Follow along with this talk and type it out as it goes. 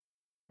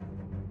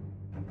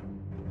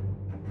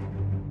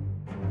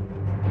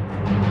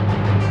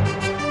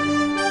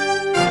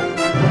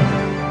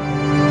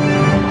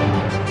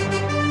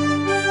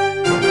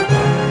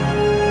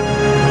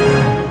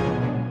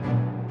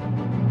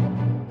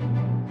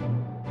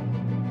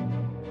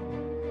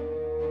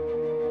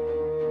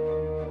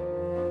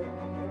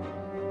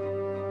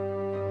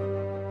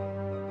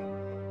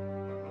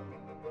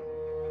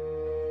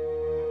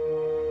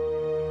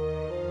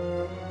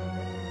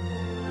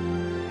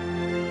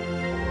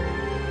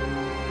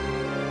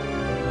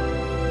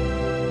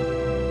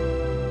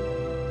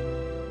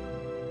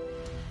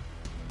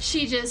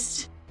she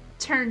just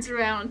turns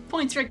around,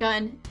 points her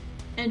gun,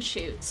 and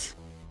shoots.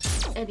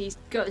 And he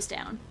goes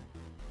down.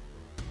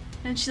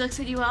 And she looks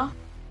at you all.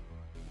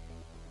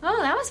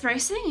 Oh, that was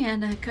bracing,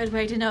 and a good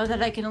way to know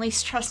that I can at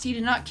least trust you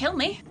to not kill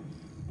me.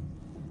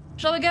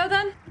 Shall we go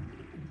then?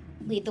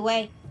 Lead the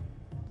way.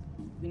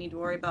 We need to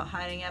worry about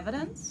hiding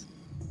evidence?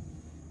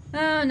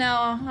 Oh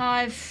no,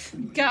 I've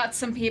got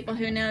some people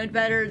who know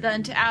better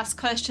than to ask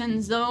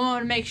questions, though I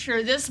want to make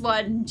sure this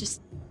one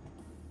just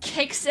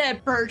kicks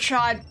at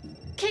Bertrand,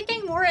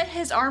 kicking more at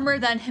his armor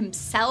than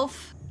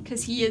himself,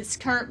 because he is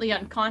currently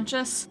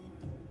unconscious.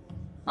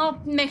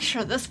 I'll make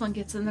sure this one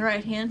gets in the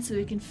right hands so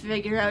we can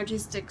figure out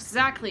just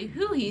exactly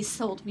who he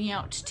sold me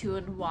out to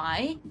and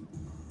why.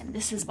 And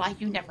this is why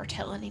you never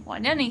tell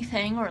anyone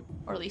anything, or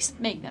at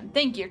least make them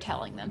think you're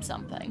telling them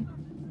something.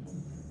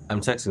 I'm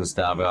texting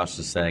Stavios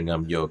just saying,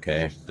 you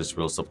okay? Just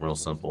real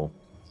simple.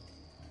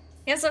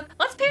 Yeah, so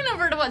let's pan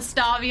over to what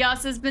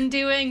Stavios has been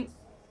doing.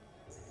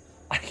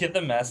 I get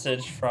the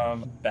message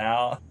from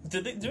Bal.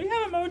 Do we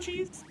have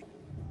emojis?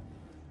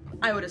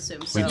 I would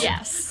assume so.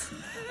 Yes.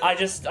 I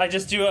just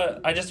do a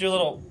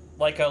little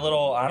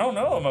I don't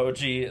know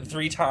emoji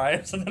 3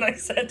 times, and then I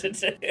sent it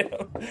to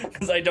him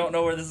because I don't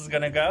know where this is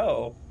gonna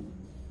go.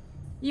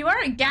 You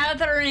are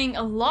gathering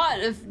a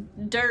lot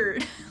of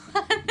dirt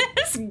on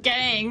this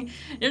gang.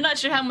 You're not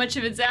sure how much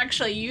of it's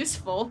actually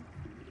useful.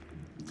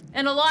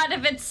 And a lot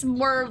of it's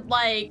more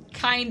like,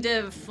 kind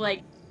of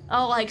like,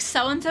 oh, like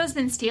so-and-so's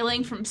been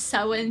stealing from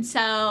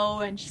so-and-so,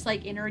 and just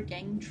like inner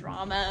gang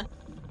drama.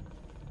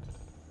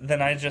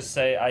 Then I just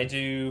say, I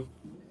do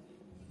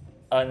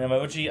an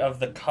emoji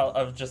of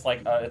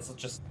it's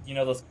just, you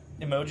know, those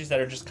emojis that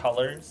are just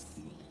colors,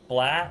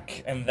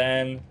 black, and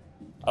then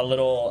a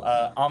little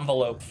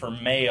envelope for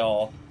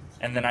mail,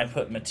 and then I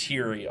put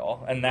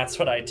material, and that's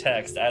what I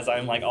text as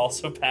I'm like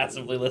also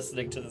passively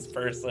listening to this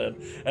person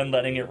and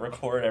letting it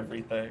record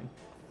everything.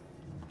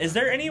 Is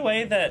there any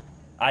way that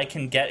I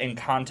can get in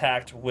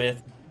contact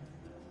with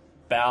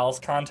Bal's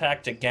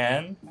contact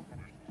again?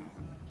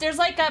 There's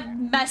like a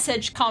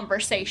message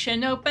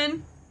conversation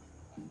open.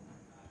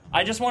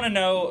 I just want to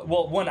know,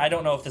 well, one, I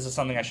don't know if this is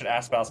something I should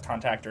ask Bal's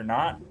contact or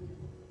not.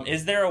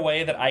 Is there a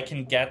way that I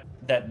can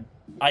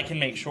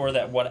make sure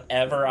that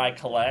whatever I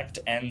collect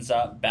ends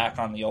up back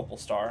on the Opal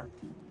Star?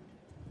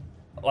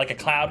 Like a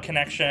cloud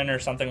connection or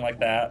something like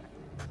that?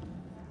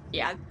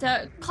 Yeah,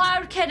 the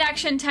cloud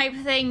connection type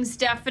things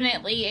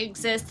definitely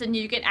exist, and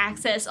you can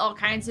access all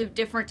kinds of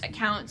different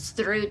accounts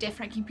through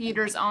different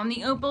computers on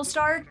the Opal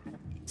Star.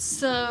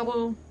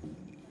 So,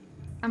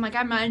 I'm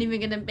not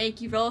even gonna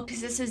make you roll, because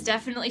this is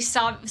definitely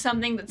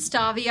something that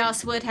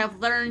Stavios would have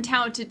learned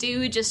how to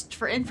do just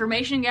for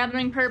information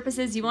gathering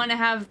purposes. You want to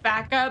have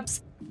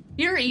backups.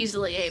 You're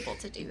easily able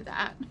to do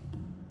that.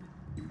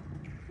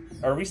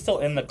 Are we still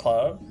in the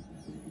club?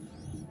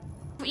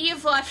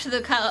 You've left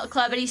the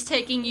club, and he's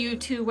taking you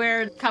to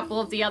where a couple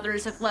of the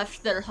others have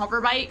left their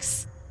hover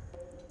bikes.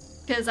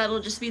 Because that'll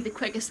just be the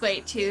quickest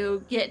way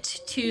to get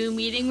to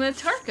meeting with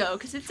Tarko,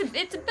 because it's a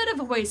bit of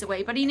a ways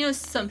away, but he knows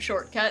some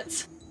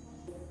shortcuts.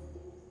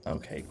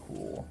 Okay,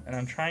 cool. And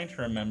I'm trying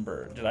to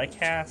remember, did I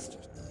cast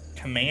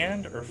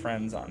Command or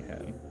Friends on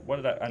him?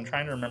 I'm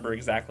trying to remember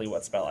exactly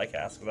what spell I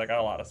cast, because I got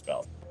a lot of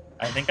spells.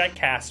 I think I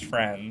cast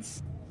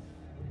Friends.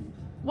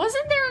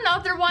 Wasn't there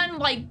another one,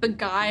 like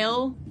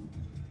Beguile?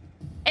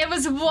 It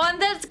was one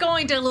that's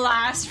going to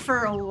last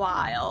for a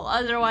while,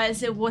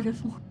 otherwise it would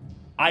have...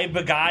 I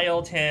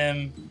beguiled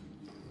him.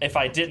 If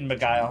I didn't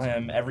beguile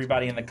him,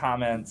 everybody in the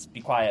comments,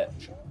 be quiet.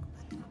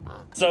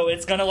 So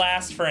it's gonna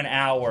last for an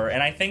hour,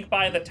 and I think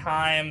by the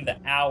time the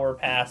hour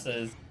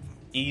passes,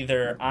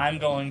 either I'm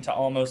going to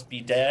almost be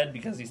dead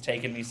because he's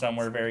taken me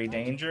somewhere very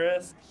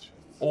dangerous,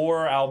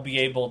 or I'll be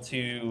able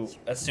to,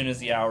 as soon as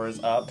the hour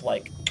is up,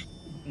 like,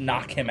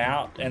 knock him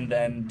out and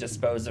then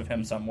dispose of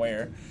him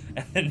somewhere,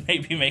 and then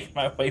maybe make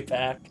my way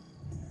back.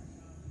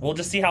 We'll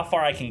just see how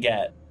far I can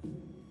get.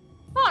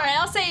 Alright,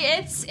 I'll say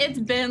it's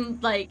been,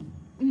 like,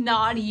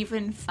 not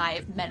even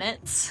 5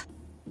 minutes.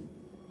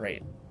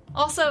 Great.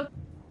 Also,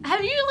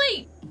 have you,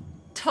 like,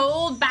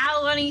 told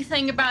Battle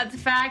anything about the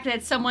fact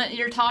that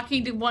you're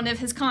talking to one of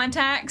his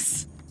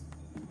contacts?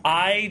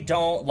 I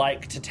don't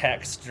like to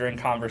text during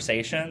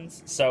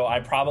conversations, so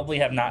I probably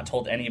have not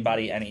told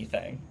anybody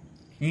anything.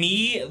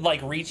 Me,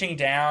 like, reaching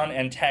down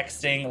and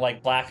texting,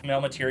 like,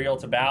 blackmail material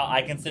to Bal,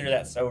 I consider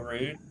that so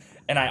rude,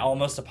 and I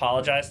almost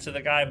apologize to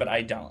the guy, but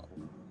I don't.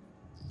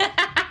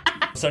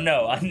 So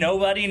no,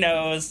 nobody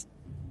knows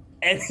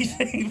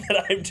anything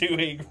that I'm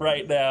doing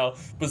right now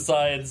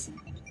besides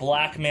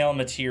blackmail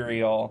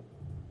material.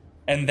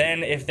 And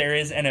then if there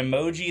is an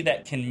emoji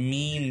that can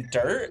mean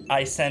dirt,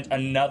 I sent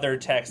another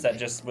text that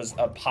just was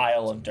a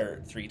pile of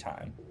dirt 3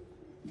 times.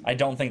 I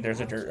don't think there's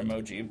a dirt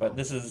emoji, but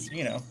this is,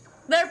 you know.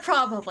 There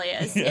probably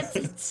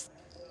is.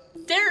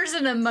 There's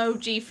an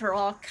emoji for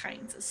all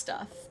kinds of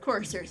stuff. Of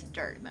course there's a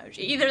dirt emoji.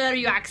 Either that or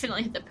you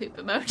accidentally hit the poop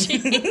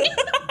emoji.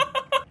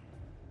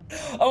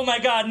 Oh my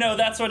god, no,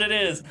 that's what it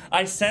is.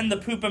 I send the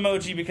poop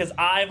emoji because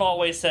I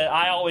always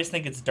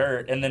think it's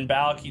dirt, and then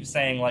Bal keeps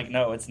saying, like,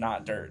 no, it's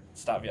not dirt.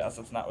 Stavias,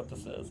 that's not what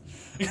this is.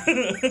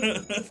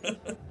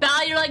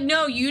 Val, you're like,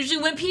 no,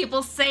 usually when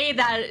people say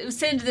that,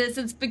 send this,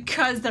 it's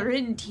because they're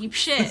in deep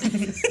shit.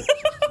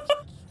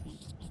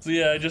 So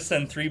yeah, I just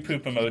send 3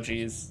 poop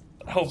emojis,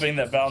 hoping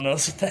that Val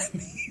knows what that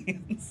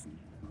means.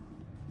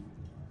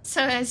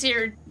 So as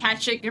you're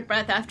catching your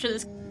breath after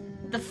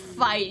the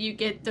fight, you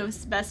get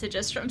those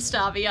messages from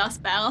Stavias,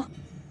 Val.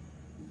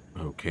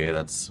 Okay,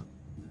 that's...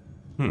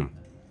 I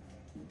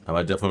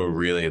might definitely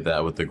relay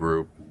that with the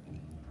group.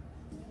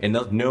 And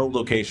no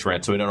location,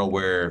 right? So we don't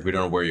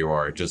know where you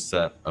are. Just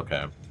that.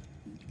 Okay.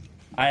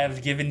 I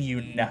have given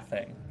you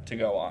nothing to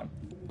go on.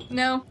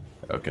 No.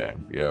 Okay.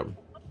 Yeah.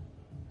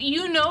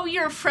 You know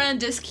your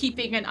friend is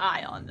keeping an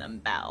eye on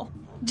them, Val.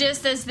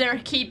 Just as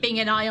they're keeping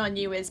an eye on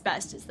you as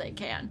best as they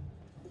can.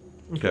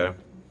 Okay.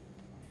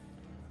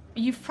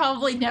 You've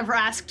probably never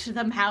asked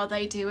them how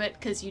they do it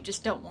because you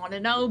just don't want to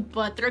know,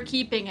 but they're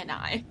keeping an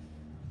eye.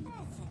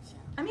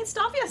 I mean,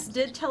 Stavias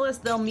did tell us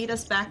they'll meet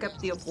us back up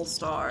the Opal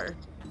Star.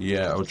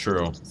 Yeah,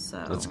 true.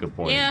 So That's a good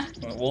point. Yeah.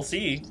 We'll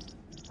see.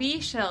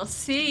 We shall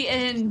see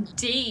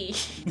indeed.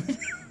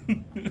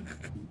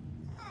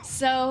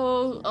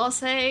 So, I'll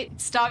say,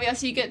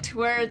 Stavias, you get to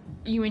where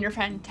you and your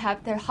friend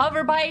have their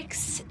hover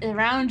bikes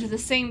around the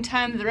same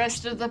time the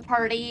rest of the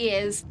party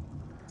is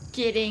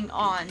getting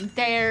on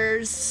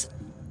theirs.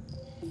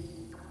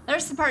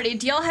 There's the party.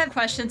 Do y'all have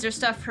questions or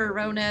stuff for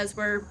Rona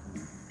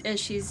as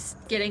she's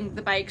getting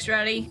the bikes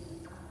ready?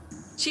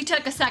 She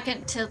took a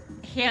second to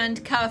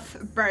handcuff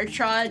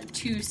Bertrand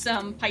to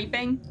some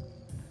piping.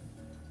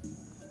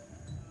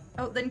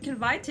 Oh, then can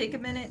Vi take a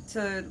minute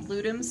to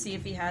loot him, see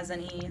if he has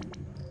any,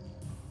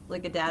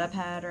 like a data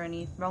pad or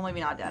any? Well, maybe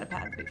not a data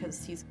pad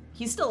because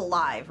he's still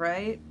alive,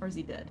 right? Or is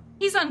he dead?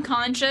 He's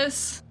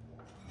unconscious.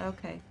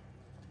 Okay.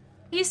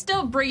 He's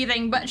still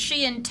breathing, but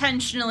she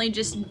intentionally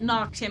just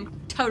knocked him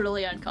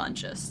totally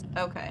unconscious.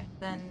 Okay,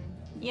 then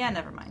yeah,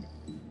 never mind.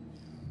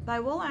 But I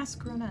will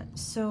ask Rona,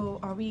 so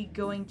are we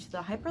going to the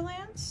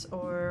Hyperlands,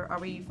 or are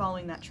we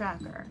following that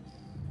tracker?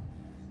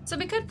 So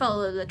we could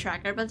follow the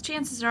tracker, but the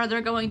chances are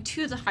they're going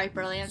to the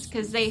Hyperlands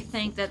because they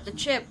think that the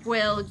chip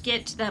will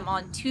get them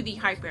onto the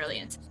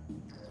Hyperlands.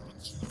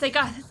 If they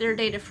got their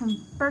data from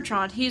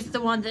Bertrand, he's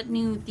the one that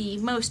knew the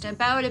most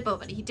about it, but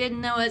what he didn't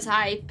know is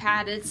I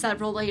added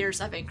several layers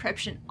of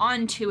encryption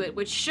onto it,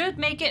 which should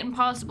make it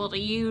impossible to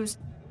use.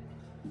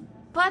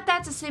 But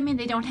that's assuming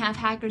they don't have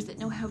hackers that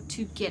know how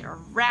to get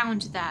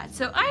around that.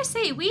 So I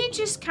say we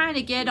just kind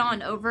of get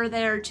on over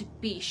there to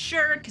be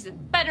sure, because it's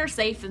better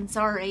safe than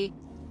sorry.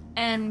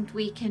 And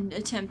we can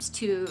attempt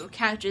to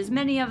catch as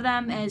many of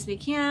them as we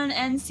can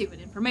and see what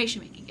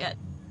information we can get.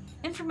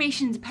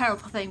 Information's a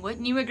powerful thing,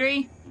 wouldn't you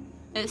agree?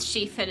 As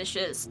she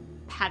finishes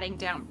patting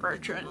down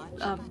Bertrand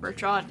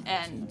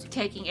and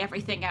taking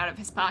everything out of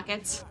his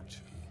pockets.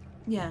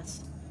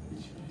 Yes.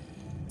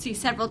 See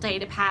several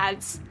data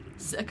pads,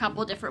 a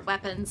couple different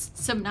weapons,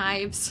 some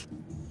knives,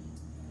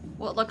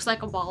 what looks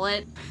like a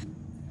wallet.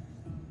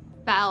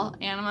 Val,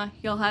 Anima,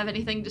 you'll have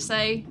anything to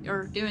say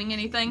or doing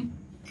anything?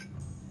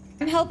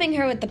 I'm helping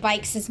her with the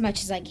bikes as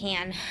much as I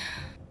can.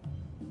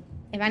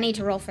 If I need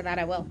to roll for that,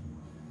 I will.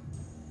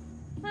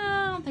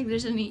 I don't think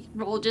there's any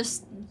role,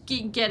 just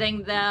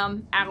getting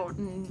them out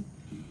and...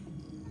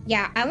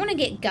 Yeah, I want to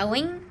get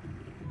going.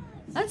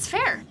 That's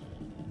fair.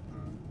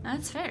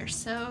 That's fair.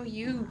 So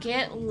you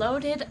get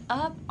loaded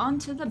up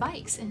onto the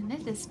bikes, and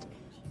it is...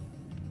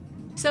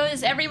 So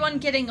is everyone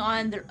getting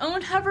on their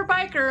own hover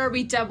bike, or are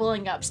we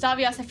doubling up?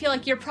 Stavias, I feel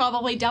like you're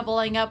probably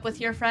doubling up with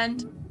your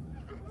friend.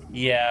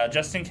 Yeah,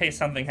 just in case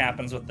something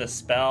happens with this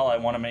spell, I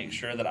want to make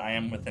sure that I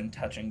am within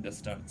touching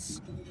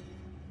distance.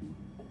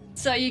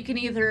 So you can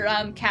either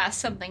cast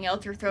something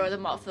else or throw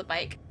them off the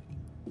bike.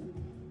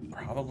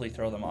 Probably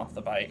throw them off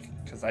the bike,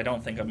 because I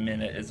don't think a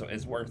minute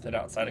is worth it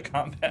outside of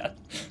combat.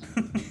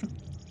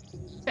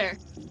 Fair.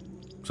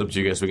 It's up to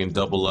you guys. We can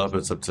double up.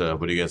 It's up to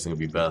what do you guys think would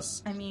be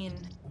best? I mean,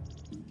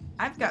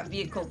 I've got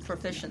vehicle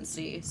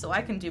proficiency, so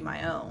I can do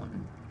my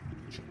own.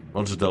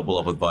 We'll just double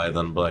up with Vi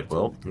then. Be like,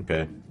 well,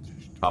 okay.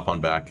 Hop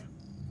on back.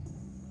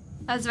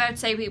 I was about to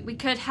say, we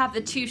could have the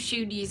two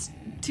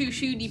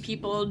shooty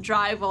people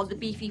drive while the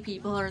beefy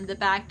people are in the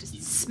back to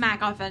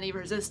smack off any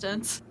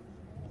resistance.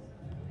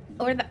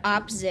 Or the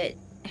opposite,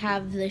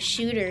 have the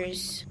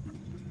shooters.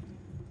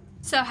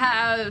 So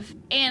have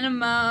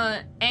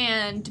Anima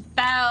and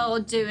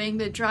Belle doing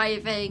the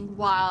driving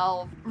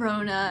while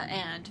Rona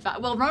and...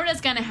 Well,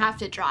 Rona's gonna have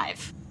to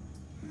drive.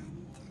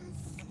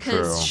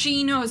 Because True.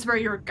 she knows where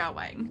you're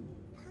going.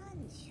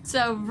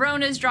 So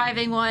Rona's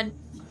driving one.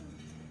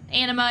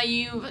 Anima,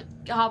 you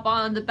hop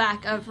on the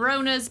back of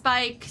Rona's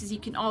bike, because you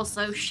can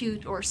also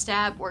shoot or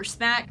stab or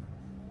smack.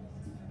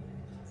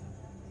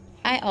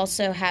 I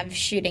also have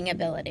shooting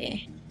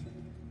ability.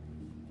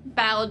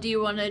 Belle, do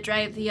you want to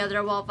drive the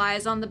other while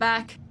Vi's on the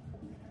back?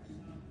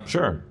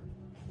 Sure.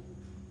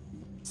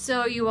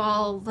 So you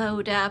all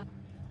load up.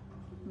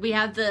 We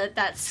have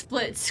that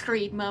split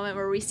screen moment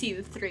where we see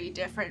the three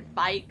different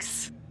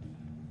bikes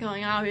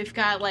going on. We've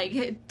got,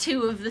 like,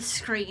 2 of the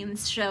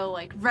screens show,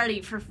 like,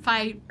 ready for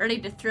fight, ready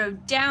to throw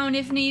down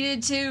if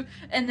needed to,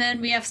 and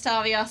then we have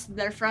Stavios in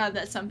their front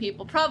that some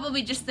people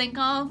probably just think,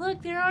 oh,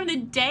 look, they're on a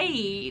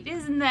date.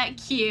 Isn't that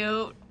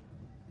cute?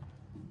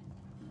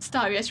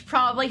 Stavios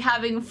probably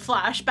having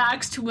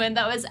flashbacks to when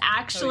that was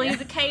actually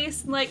the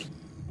case. Like,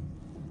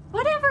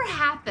 whatever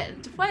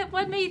happened?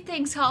 What made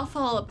things all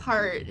fall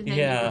apart? And then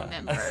you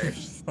remember.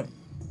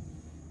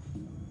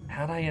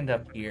 How'd I end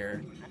up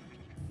here?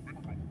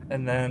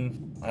 And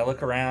then I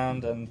look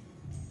around and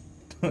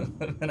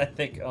and I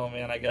think, oh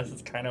man, I guess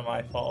it's kind of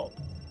my fault.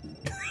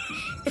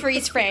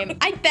 Freeze frame.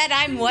 I bet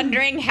I'm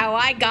wondering how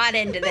I got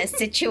into this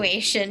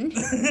situation.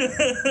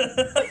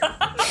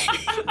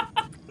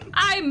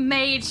 I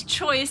made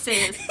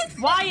choices.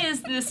 Why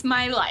is this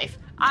my life?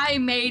 I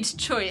made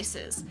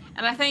choices.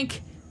 And I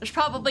think there's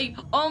probably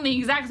only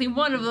exactly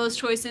one of those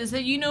choices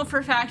that you know for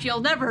a fact you'll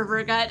never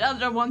regret.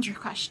 Other ones are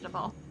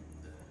questionable.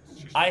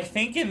 I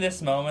think in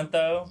this moment,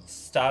 though,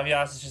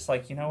 Stavios is just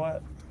like, you know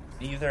what?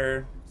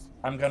 Either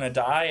I'm gonna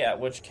die,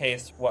 at which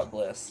case, what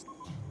bliss.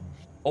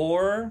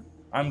 Or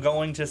I'm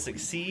going to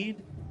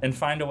succeed and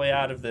find a way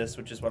out of this,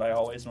 which is what I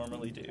always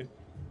normally do.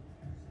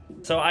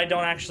 So I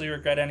don't actually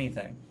regret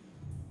anything.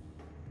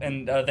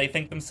 And they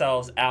think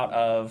themselves out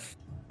of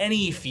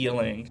any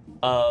feeling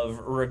of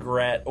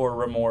regret or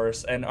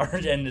remorse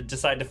and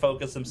decide to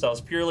focus themselves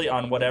purely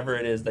on whatever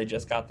it is they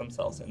just got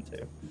themselves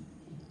into.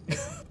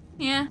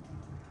 Yeah.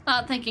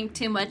 Not thinking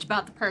too much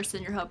about the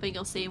person you're hoping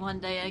you'll see one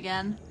day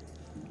again.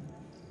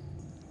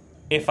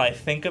 If I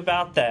think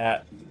about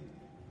that,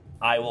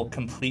 I will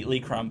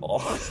completely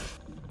crumble.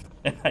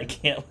 And I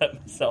can't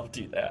let myself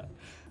do that.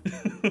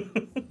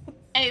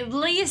 At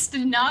least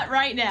not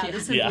right now.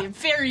 This would be a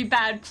very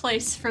bad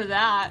place for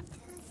that.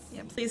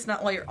 Yeah, please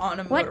not while you're on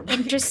a motorbike. What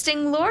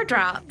interesting lore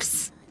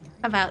drops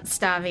about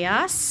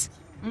Stavios.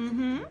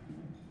 Mm-hmm.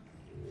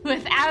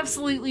 With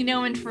absolutely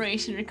no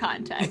information or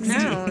context.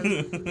 No.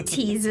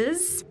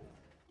 Teases.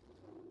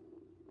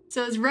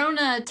 So as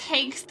Rona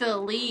takes the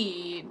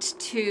lead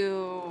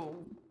to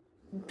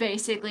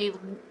basically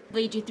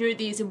lead you through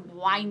these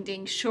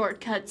winding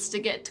shortcuts to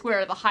get to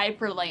where the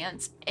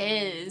Hyperlance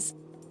is,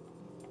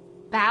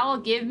 Val,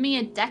 give me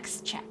a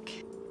dex check.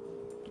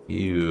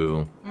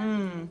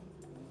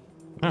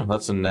 Oh,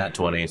 that's a nat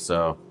 20,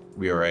 so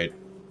we are right.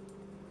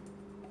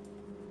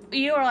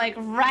 You are like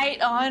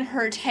right on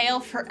her tail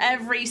for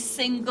every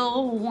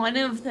single one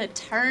of the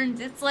turns.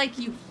 It's like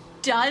you've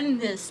done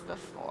this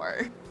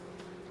before.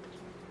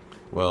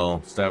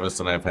 Well, Stavis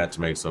and I have had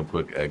to make some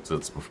quick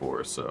exits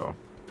before, so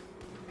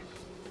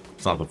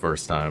it's not the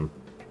first time.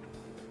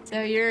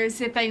 So you're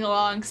zipping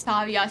along,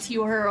 Stavios.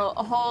 You are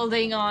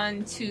holding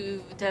on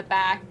to the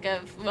back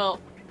of, well,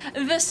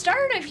 the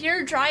start of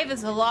your drive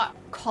is a lot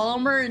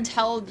calmer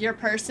until the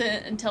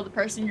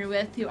person you're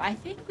with, who I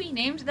think we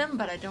named them,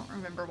 but I don't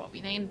remember what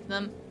we named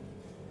them,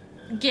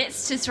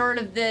 gets to sort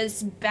of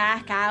this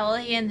back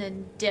alley and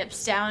then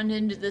dips down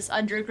into this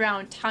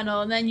underground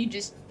tunnel, and then you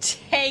just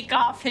take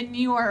off and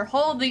you are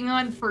holding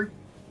on for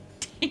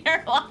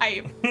dear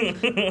life.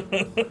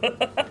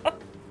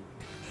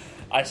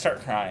 I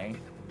start crying.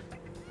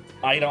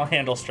 I don't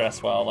handle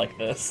stress well like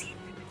this.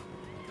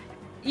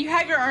 You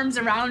have your arms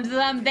around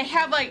them. They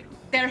have, like,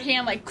 their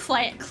hand, like,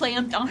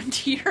 clamped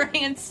onto your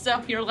hands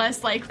so you're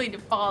less likely to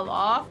fall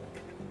off.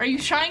 Are you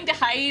trying to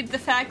hide the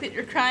fact that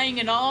you're crying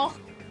at all?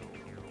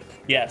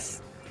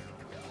 Yes.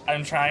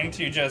 I'm trying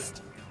to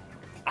just...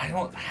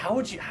 how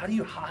would you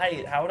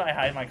hide... How would I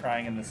hide my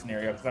crying in this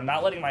scenario? Because I'm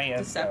not letting my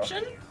hands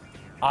Deception? go.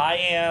 I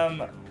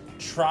am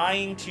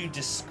trying to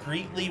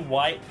discreetly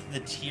wipe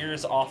the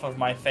tears off of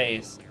my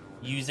face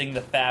using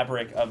the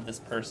fabric of this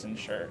person's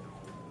shirt.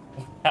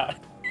 Without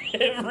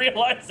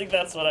realizing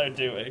that's what I'm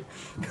doing.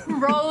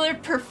 Roll a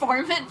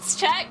performance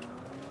check.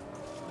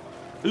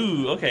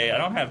 Ooh, okay, I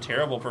don't have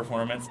terrible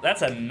performance.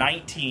 That's a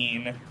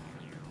 19.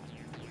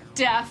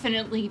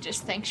 Definitely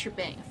just thinks you're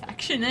being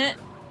affectionate.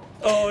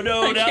 Oh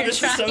no, Like now you're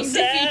this is so trying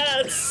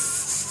sad.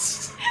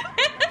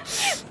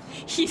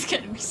 He's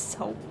gonna be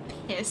so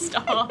pissed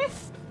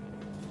off.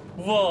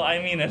 Well, I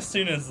mean, as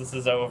soon as this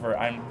is over,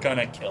 I'm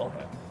gonna kill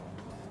him.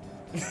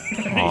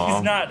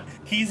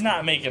 He's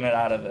not making it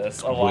out of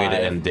this alive. Way to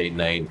end date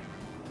night.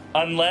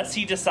 Unless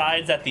he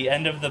decides at the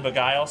end of the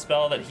beguile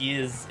spell that he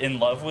is in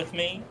love with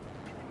me.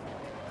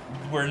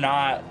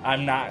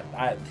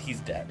 He's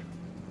dead.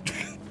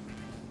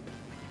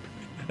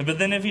 But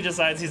then if he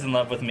decides he's in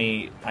love with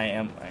me, I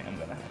am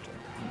gonna have to,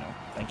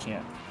 I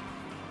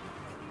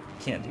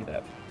can't do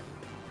that.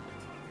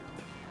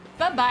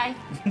 Bye-bye.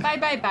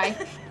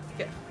 Bye.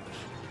 Yeah.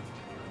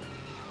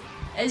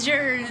 As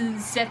you're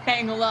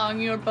zipping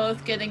along, you're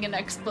both getting an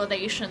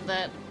explanation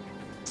that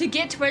to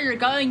get to where you're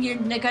going, you're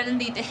gonna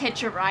need to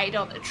hitch a ride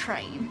on the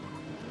train.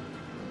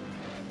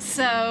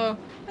 So,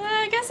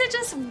 I guess it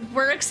just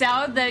works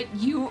out that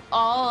you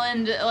all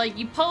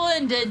you pull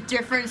into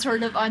different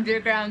sort of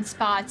underground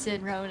spots,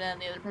 and Rona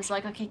and the other person's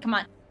like, okay, come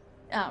on.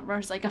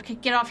 Rona's like, okay,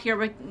 get off here,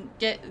 we can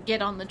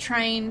get on the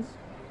train.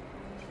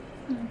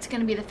 It's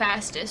gonna be the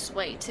fastest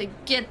way to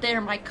get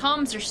there. My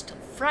comms are still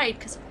fried,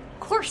 because of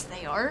course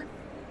they are.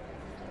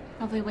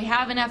 Hopefully we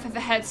have enough of a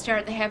head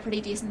start. They have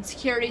pretty decent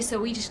security, so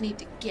we just need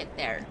to get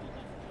there.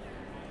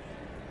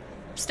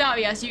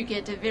 Stavias, you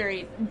get a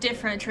very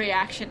different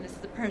reaction as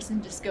the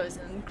person just goes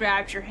and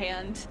grabs your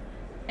hand,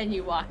 and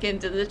you walk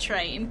into the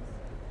train.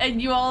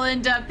 And you all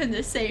end up in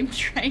the same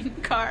train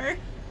car.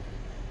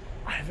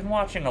 I've been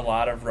watching a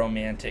lot of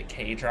romantic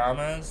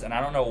K-dramas, and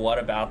I don't know what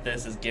about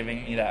this is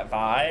giving me that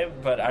vibe,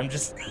 but I'm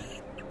just...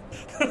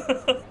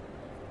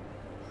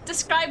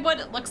 Describe what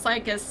it looks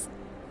like as...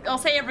 I'll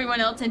say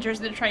everyone else enters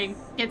the train,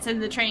 gets in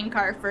the train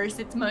car first.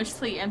 It's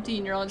mostly empty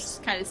and you're all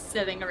just kind of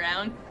sitting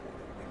around.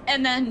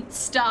 And then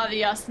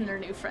Stavias and their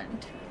new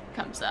friend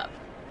comes up.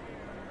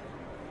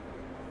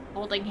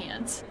 Holding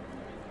hands.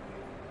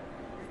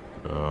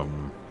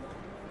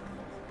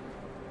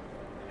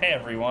 Hey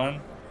everyone,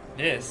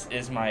 this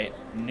is my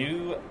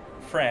new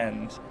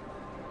friend.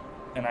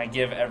 And I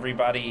give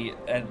everybody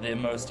the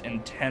most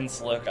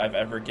intense look I've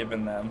ever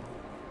given them.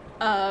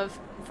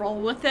 Roll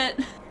with it.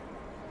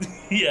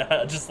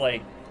 Yeah, just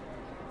like...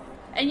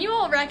 And you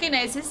all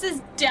recognize this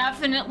is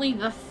definitely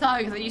the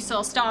thug that you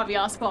saw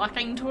Stavias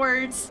walking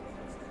towards.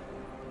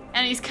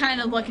 And he's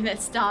kind of looking at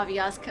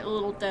Stavias a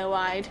little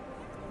doe-eyed.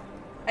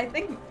 I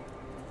think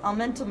I'll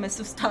mental miss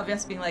of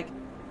Stavias being like,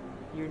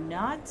 "You're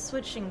not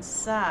switching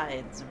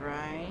sides,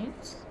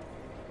 right?"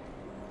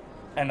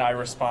 And I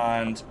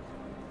respond,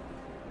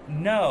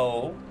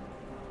 "No,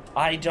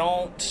 I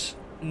don't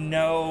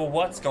know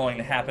what's going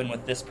to happen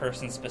with this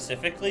person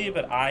specifically,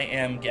 but I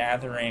am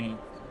gathering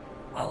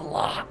a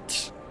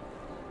lot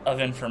of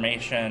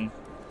information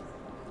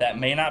that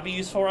may not be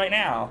useful right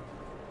now,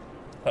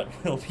 but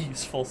will be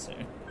useful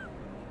soon.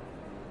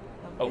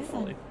 Okay,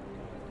 Hopefully."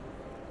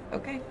 then.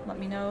 Okay, let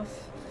me know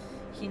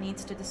if he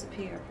needs to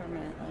disappear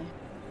permanently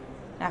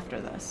after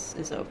this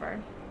is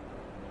over.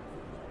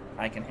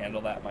 I can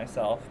handle that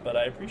myself, but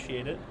I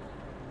appreciate it.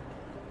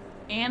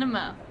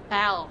 Anima,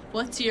 Val,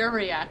 what's your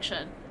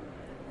reaction?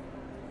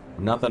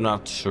 Not that I'm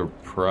not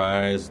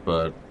surprised,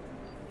 but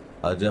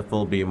I'll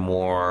definitely be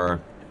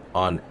more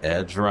on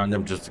edge around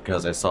them just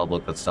because I saw the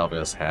look that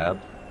Stavias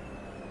had.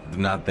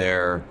 Not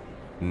their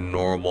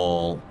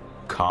normal,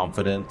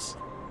 confident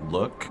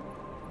look.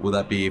 Would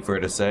that be fair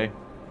to say?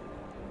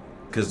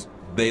 Because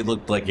they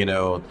looked like, they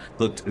have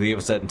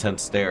that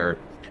intense stare.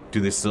 Do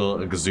they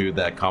still exude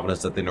that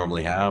confidence that they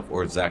normally have,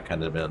 or is that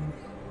kind of been...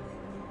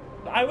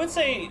 I would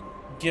say,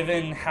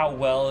 given how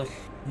well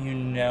you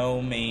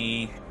know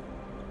me,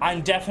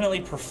 I'm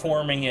definitely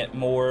performing it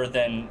more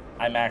than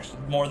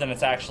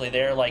it's actually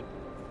there. Like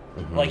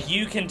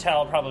you can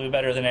tell probably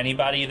better than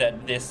anybody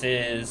that this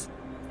is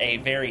a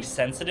very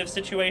sensitive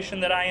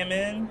situation that I am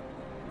in,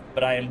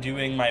 but I am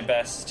doing my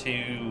best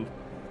to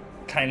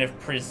kind of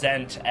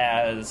present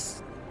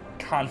as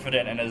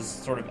confident and as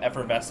sort of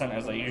effervescent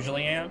as I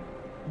usually am.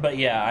 But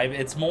yeah,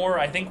 it's more,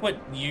 I think what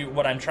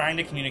I'm trying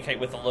to communicate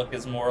with the look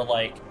is more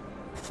like,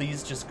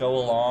 please just go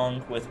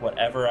along with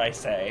whatever I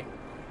say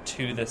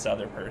to this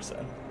other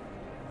person.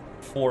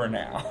 For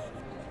now.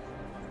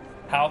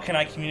 How can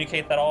I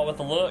communicate that all with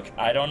a look?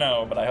 I don't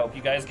know, but I hope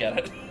you guys get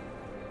it.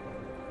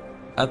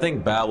 I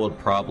think Bal would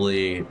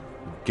probably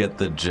get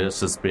the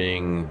gist as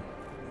being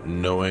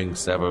knowing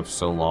Seba for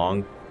so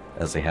long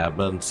as they have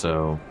been,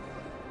 so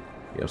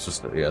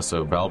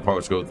so Bal would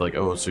probably go with like,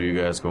 "Oh, so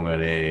you guys going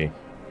on a...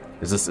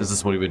 Is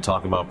this what you've been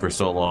talking about for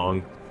so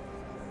long?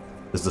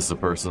 Is this the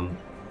person?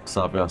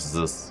 Stavias,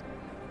 is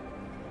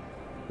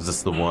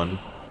this the one?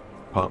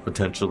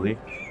 Potentially?"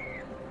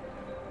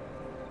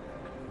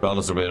 Bal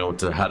doesn't really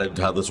know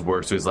how this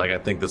works, so he's like, "I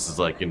think this is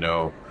like,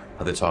 how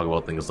they talk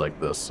about things like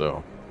this,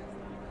 so..."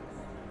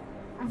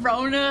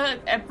 Rona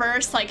at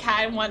first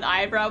had one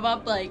eyebrow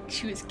up, like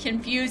she was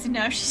confused, and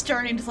now she's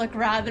starting to look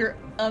rather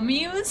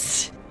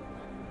amused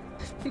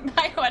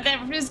by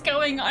whatever's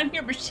going on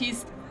here, but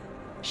she's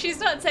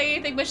not saying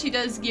anything, but she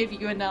does give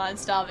you a nod,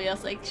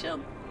 Stavias. Like,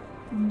 she'll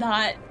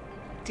not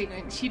do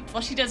it.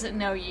 She doesn't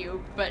know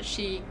you, but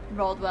she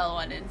rolled well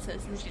on it,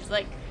 and she's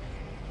like,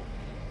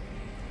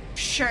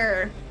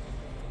 "Sure.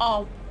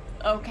 Oh,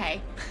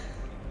 okay."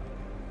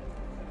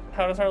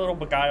 How does our little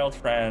beguiled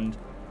friend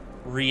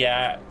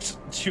react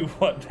to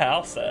what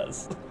Val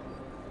says?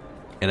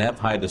 And I have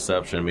high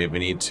deception. I mean, if we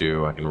need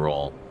to, I can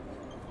roll.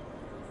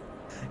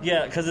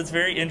 Yeah, because it's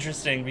very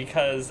interesting,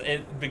 because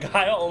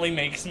beguile only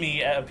makes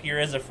me appear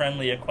as a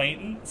friendly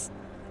acquaintance.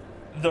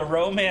 The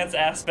romance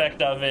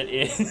aspect of it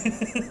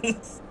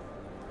is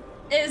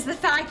the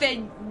fact that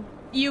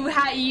you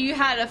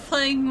had a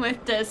fling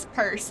with this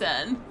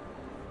person.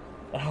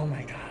 Oh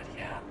my god,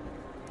 yeah.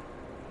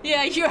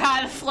 Yeah, you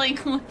had a fling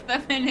with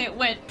them and it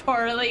went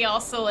poorly.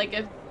 Also,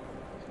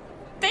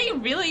 they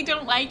really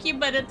don't like you,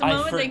 but at the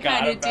moment they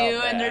kind of do,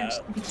 and they're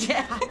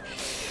yeah.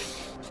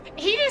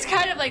 He just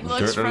kind of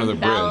looks from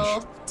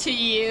Belle to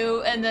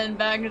you, and then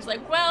Wagner's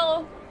like,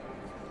 "Well,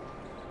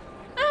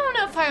 I don't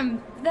know if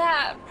I'm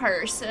that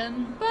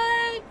person, but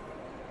I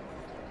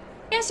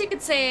guess you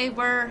could say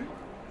we're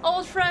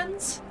old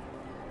friends.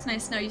 It's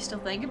nice to know you still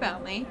think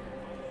about me."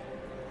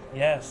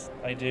 Yes,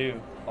 I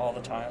do, all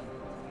the time.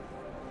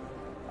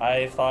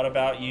 I thought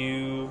about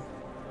you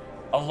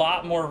a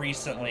lot more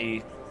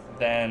recently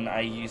than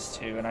I used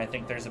to, and I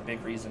think there's a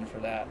big reason for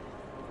that.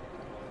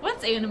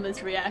 What's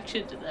Anima's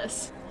reaction to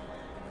this?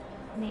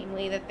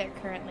 Namely, that they're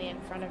currently in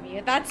front of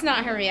you. That's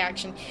not her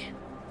reaction.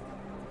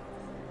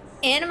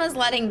 Anima's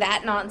letting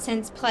that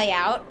nonsense play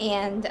out,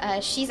 and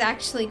she's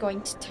actually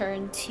going to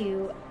turn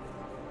to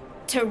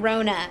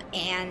Rona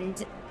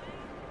and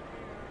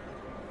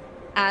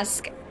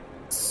ask,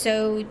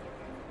 so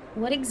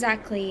what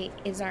exactly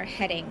is our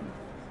heading?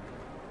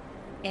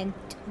 And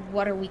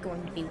what are we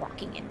going to be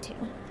walking into?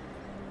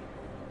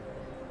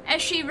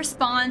 As she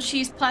responds,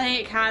 she's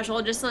playing it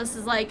casual, just this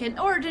is like an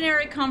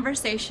ordinary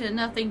conversation,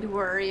 nothing to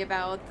worry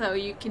about, though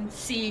you can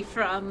see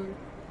from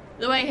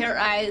the way her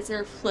eyes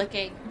are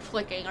flicking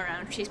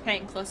around, she's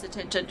paying close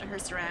attention to her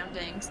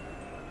surroundings.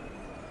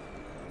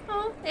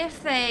 Well,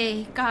 if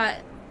they got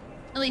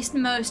at least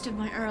most of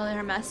my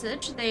earlier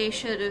message, they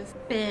should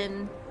have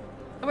been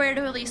aware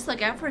to at least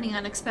look out for any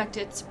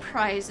unexpected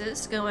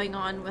surprises going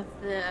on with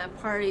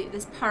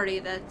this party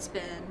that's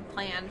been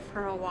planned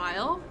for a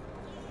while.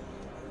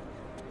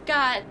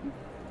 Got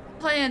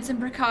plans and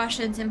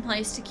precautions in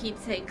place to keep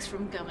things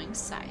from going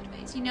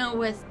sideways. You know,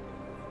 with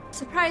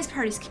surprise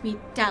parties can be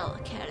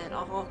delicate and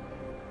all.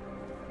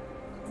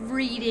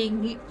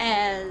 Reading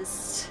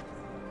as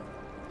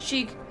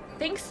she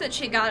thinks that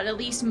she got at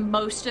least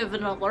most of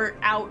an alert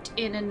out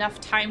in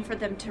enough time for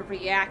them to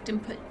react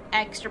and put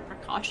extra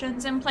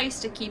precautions in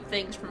place to keep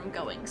things from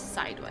going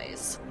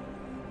sideways.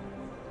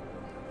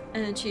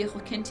 And then she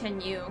will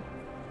continue.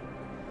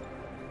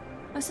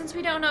 Well, since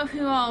we don't know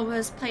who all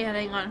was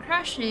planning on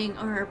crashing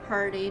our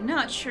party,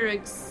 not sure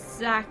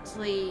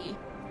exactly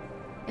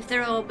if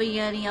there will be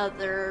any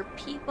other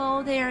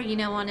people there, you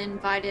know,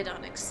 uninvited,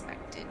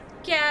 unexpected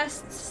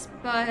guests,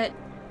 but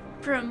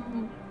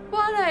from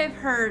what I've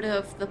heard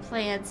of the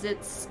plans,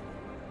 it's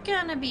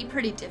gonna be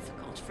pretty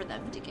difficult for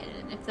them to get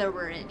in if there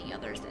were any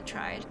others that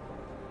tried.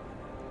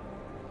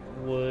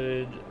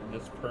 Would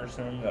this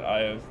person that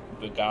I have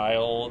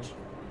beguiled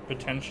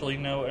potentially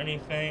know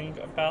anything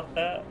about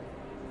that?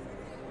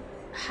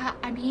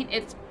 I mean,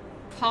 it's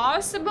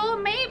possible,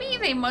 maybe.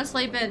 They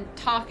mostly been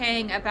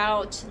talking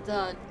about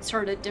the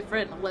sort of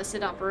different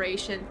illicit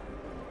operation.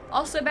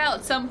 Also, about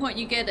at some point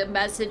you get a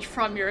message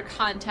from your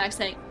contact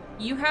saying,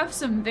 you have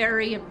some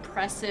very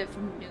impressive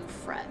new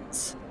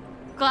friends.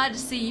 Glad to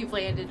see you've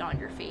landed on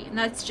your feet, and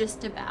that's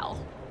just a bow.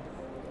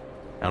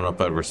 I don't know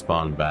if I'd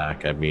respond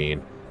back. I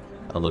mean,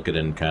 I'll look at it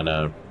and kind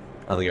of,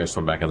 I think I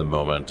respond back in the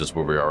moment, just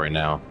where we are right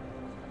now.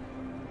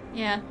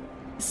 Yeah.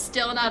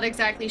 Still not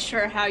exactly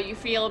sure how you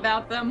feel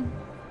about them.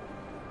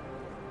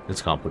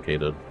 It's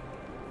complicated.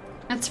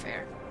 That's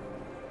fair.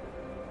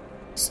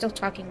 Still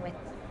talking with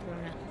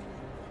Rona.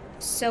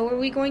 So are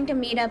we going to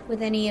meet up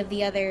with any of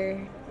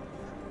the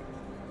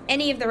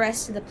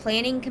rest of the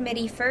planning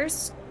committee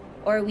first?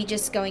 Or are we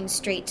just going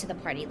straight to the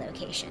party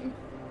location?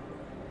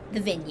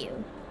 The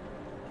venue?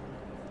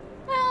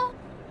 Well,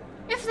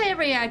 if they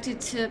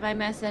reacted to my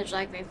message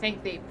like they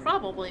think they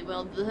probably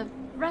will, the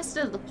rest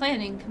of the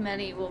planning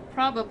committee will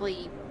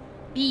probably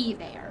be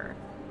there.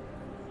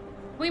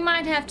 We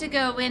might have to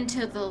go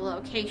into the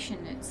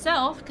location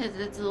itself, because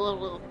it's a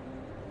little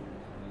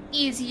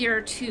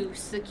easier to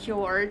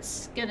secure.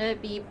 It's gonna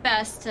be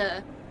best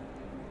to...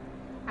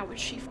 How would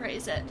she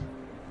phrase it?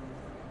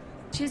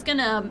 She's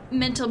gonna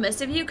mental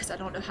missive you, because I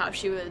don't know how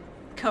she would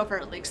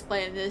covertly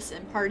explain this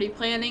in party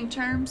planning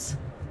terms.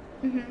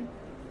 Mm-hmm.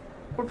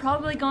 We're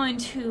probably going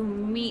to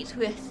meet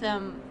with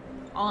them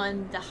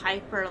on the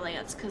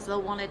Hyperlance, because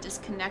they'll want to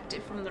disconnect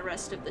it from the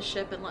rest of the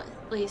ship, and at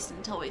least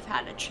until we've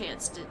had a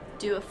chance to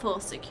do a full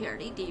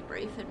security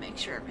debrief and make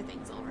sure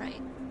everything's alright.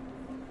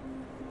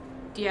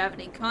 Do you have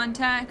any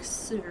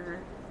contacts, or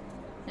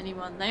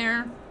anyone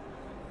there?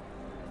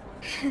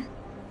 Is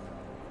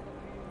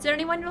there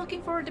anyone you're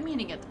looking forward to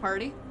meeting at the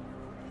party?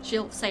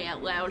 She'll say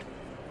out loud.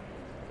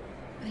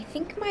 I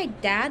think my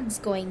dad's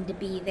going to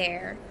be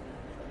there,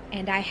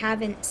 and I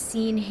haven't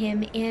seen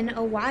him in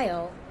a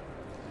while.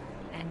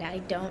 And I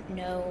don't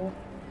know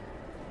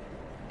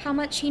how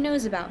much he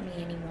knows about me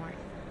anymore.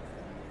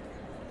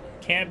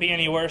 Can't be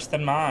any worse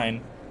than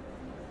mine.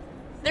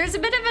 There's a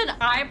bit of an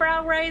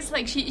eyebrow raise,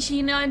 like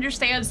she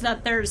understands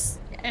that there's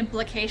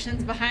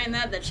implications behind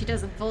that she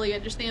doesn't fully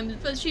understand,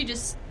 but she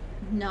just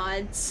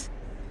nods.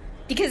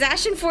 Because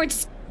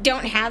Ashenfords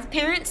don't have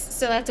parents,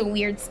 so that's a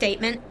weird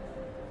statement.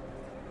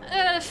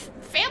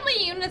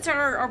 Family units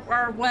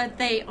are what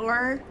they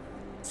are,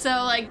 so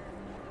like,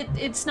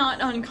 it's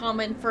not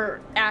uncommon for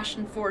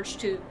Ashenforge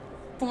to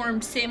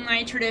form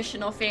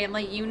semi-traditional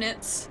family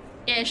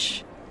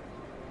units-ish.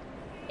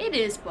 It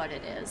is what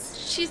it is.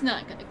 She's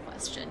not gonna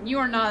question. You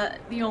are not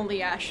the only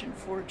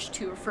Ashenforge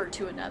to refer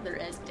to another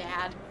as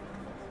dad.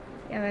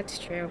 Yeah, that's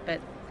true, but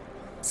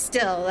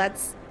still,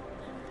 that's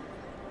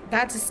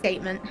a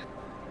statement.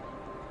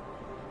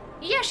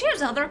 Yeah, she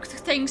has other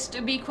things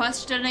to be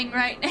questioning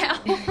right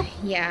now.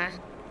 Yeah.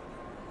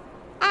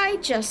 I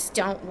just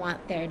don't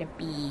want there to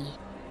be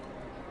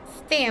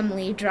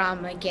family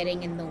drama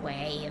getting in the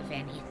way of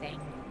anything.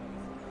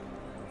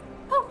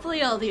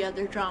 Hopefully all the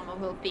other drama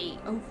will be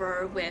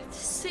over with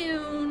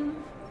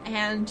soon,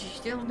 and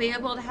you'll be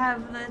able to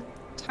have the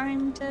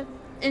time to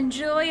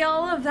enjoy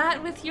all of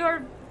that with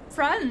your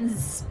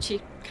friends.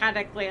 She kind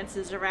of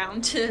glances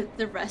around to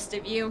the rest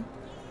of you.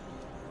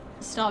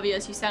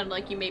 Stavius, you sound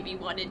like you maybe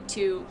wanted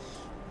to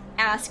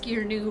ask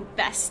your new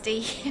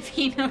bestie if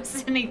he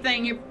knows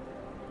anything.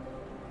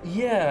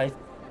 Yeah,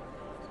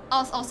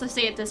 I'll also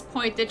say at this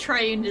point the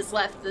train has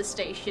left the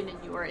station and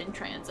you are in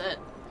transit.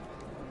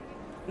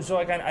 So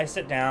again, I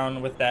sit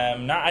down with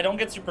them. I don't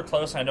get super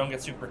close and I don't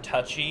get super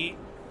touchy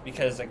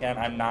because again,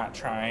 I'm not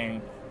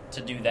trying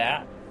to do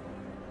that.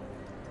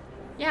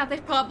 Yeah,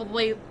 they've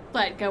probably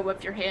let go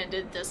of your hand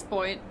at this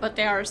point, but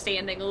they are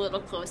standing a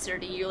little closer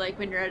to you, like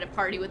when you're at a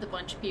party with a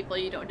bunch of people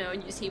you don't know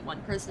and you see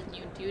one person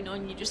you do know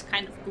and you just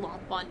kind of glomp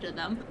onto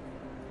them.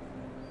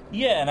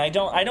 Yeah, and I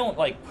don't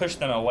like push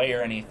them away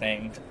or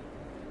anything.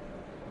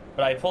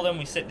 But I pull them,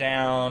 we sit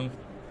down,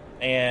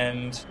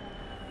 and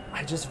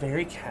I just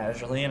very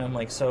casually, and I'm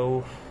like,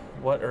 so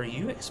what are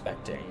you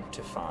expecting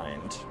to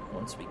find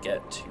once we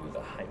get to the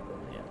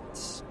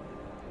Hyperlands?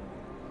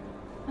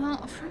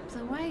 Well, from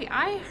the way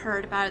I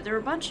heard about it, there were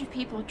a bunch of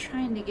people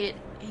trying to get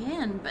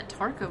in, but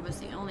Tarko was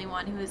the only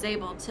one who was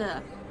able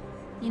to,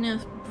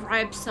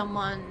 bribe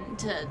someone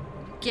to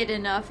get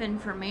enough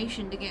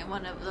information to get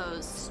one of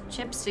those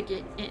chips to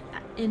get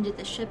into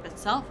the ship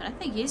itself. And I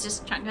think he's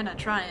just gonna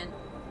try and,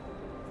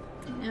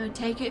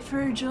 take it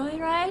for a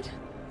joyride.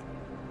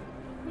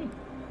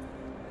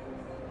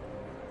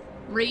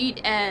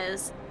 Read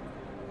as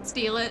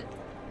steal it,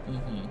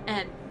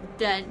 and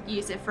then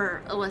use it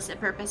for illicit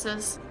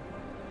purposes.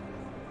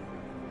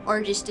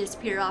 Or just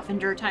disappear off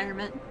into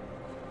retirement.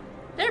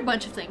 There are a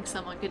bunch of things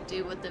someone could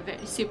do with the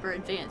very super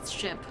advanced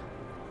ship.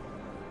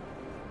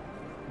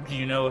 Do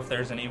you know if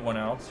there's anyone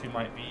else who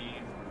might be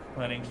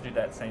planning to do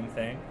that same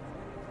thing?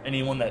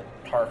 Anyone that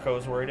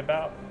Tarko's worried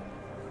about?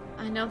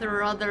 I know there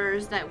were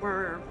others that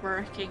were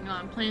working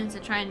on plans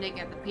and trying to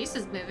get the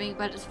pieces moving,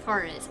 but as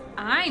far as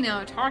I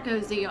know, Tarko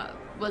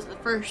was the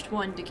first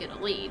one to get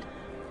a lead.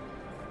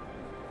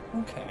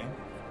 Okay.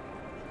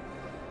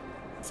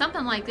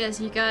 Something like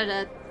this, you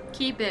gotta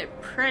keep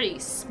it pretty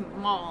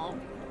small.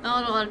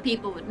 Not a lot of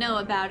people would know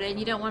about it, and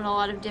you don't want a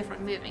lot of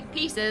different moving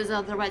pieces,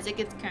 otherwise it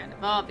gets kind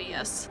of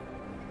obvious.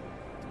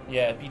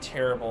 Yeah, it'd be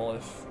terrible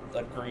if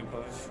a group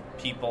of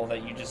people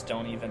that you just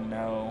don't even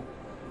know,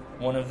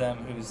 one of them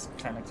whose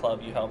kind of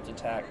club you helped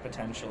attack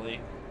potentially,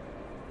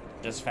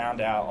 just found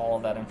out all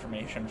of that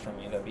information from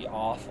you. That'd be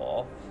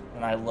awful.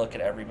 And I look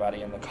at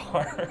everybody in the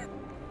car.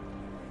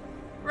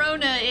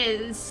 Rona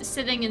is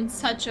sitting in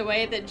such a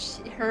way that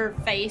her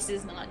face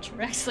is not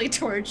directly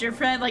towards your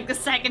friend. Like, the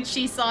second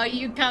she saw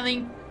you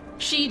coming,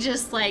 she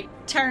just,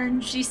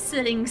 turned. She's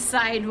sitting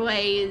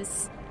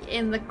sideways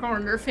in the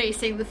corner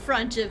facing the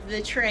front of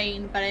the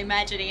train, but I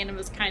imagine Anna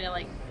was kind of,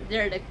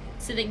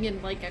 sitting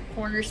in, a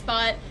corner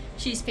spot.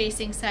 She's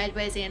facing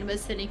sideways, Anna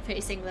was sitting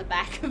facing the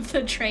back of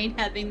the train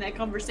having that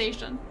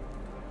conversation.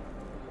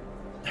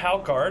 How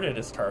guarded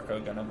is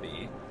Tarko gonna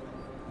be,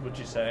 would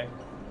you say?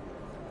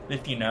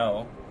 If you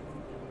know.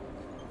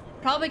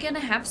 Probably gonna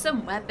have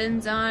some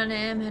weapons on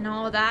him and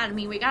all that. I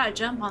mean, we gotta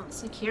jump on the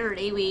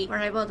security. We were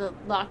able to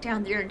lock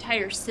down their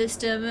entire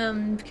system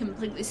and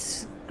completely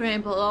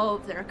scramble all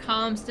of their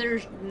comms.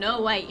 There's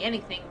no way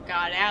anything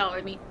got out.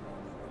 I mean,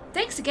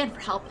 thanks again for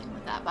helping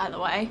with that, by the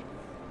way.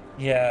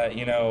 Yeah,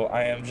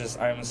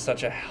 I'm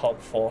such a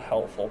helpful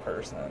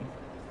person.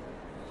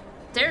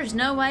 There's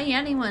no way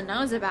anyone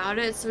knows about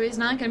it, so he's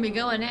not gonna be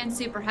going in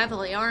super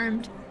heavily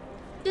armed.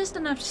 Just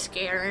enough to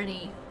scare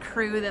any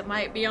crew that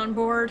might be on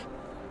board.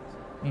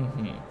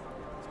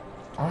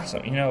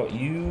 Awesome.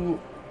 You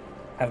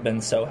have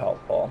been so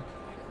helpful.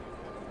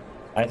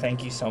 I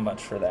thank you so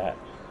much for that.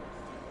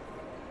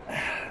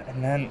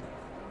 And then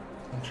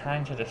I'm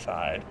trying to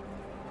decide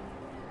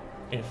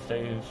if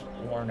they've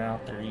worn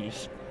out their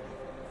use.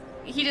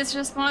 He just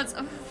responds,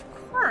 of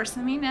course,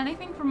 I mean,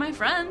 anything for my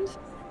friend.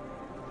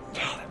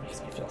 Oh, that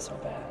makes me feel so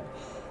bad.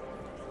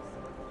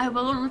 I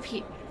will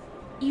repeat,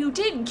 you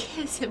did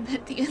kiss him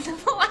at the end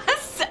of the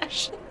last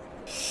session.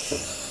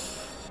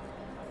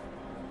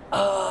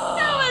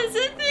 That was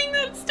a thing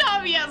that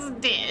Stavius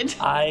did.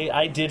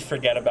 I did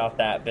forget about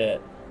that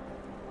bit.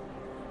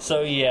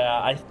 So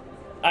yeah,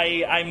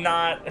 I'm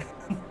not.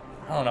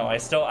 I don't know. I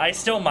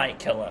still might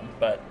kill him,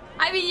 but.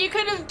 I mean, you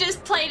could have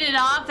just played it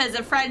off as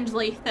a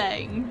friendly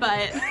thing,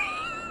 but.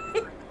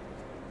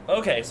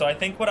 Okay, so I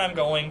think what I'm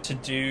going to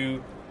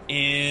do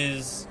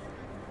is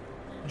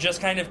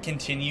just kind of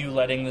continue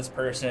letting this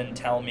person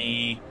tell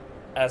me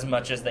as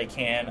much as they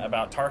can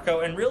about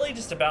Tarko, and really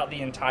just about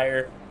the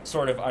entire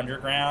sort of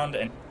underground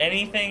and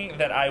anything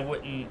that I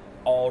wouldn't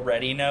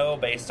already know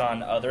based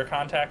on other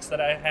contacts that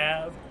I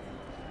have.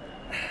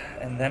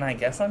 And then I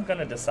guess I'm going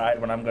to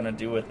decide what I'm going to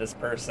do with this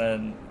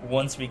person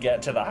once we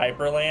get to the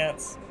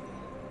Hyperlance.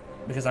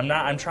 Because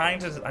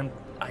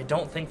I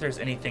don't think there's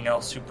anything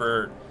else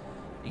super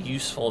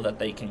useful that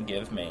they can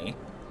give me.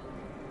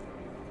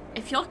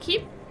 If you'll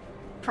keep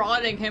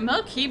prodding him,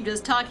 he'll keep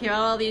just talking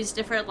about all these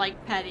different,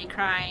 like, petty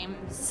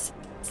crimes,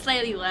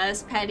 slightly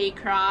less petty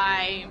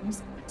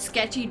crimes,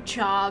 sketchy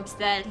jobs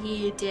that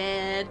he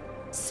did,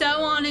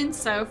 so on and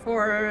so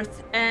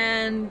forth.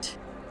 And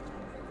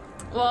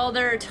while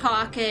they're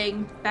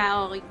talking,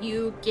 Bal,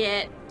 you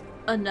get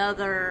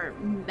another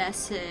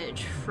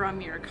message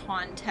from your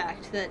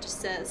contact that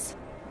just says,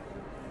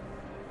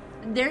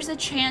 there's a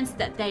chance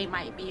that they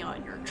might be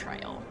on your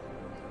trail.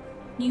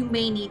 You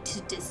may need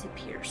to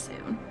disappear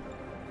soon.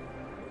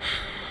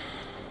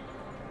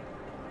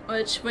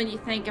 Which, when you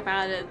think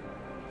about it,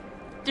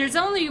 there's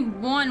only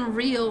one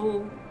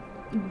real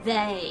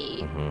they.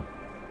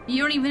 Mm-hmm.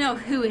 You don't even know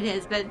who it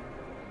is, but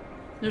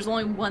there's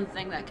only one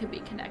thing that could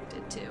be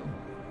connected to.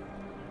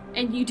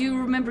 And you do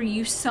remember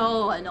you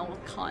saw an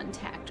old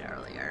contact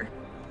earlier.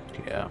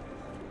 Yeah.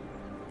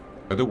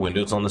 Are there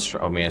windows on this?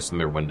 I mean, I assume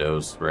there are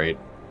windows, right?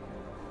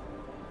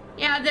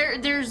 Yeah,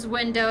 there's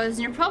windows, and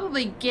you're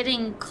probably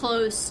getting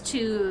close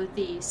to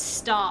the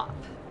stop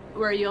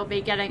where you'll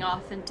be getting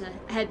off and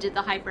head to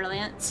the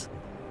Hyperlance.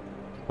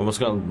 I'm just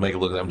gonna make a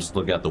look. I'm just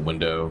looking out the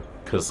window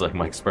because like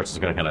my expression's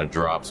gonna kind of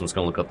drop. So I'm just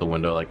gonna look out the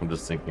window, like I'm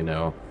just thinking,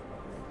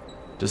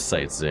 just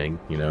sightseeing,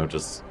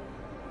 just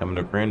having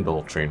a grand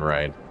old train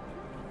ride.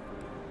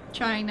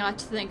 Trying not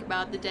to think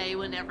about the day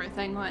when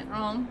everything went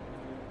wrong.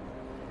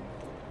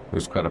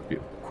 There's quite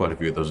a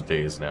few of those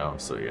days now.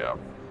 So yeah.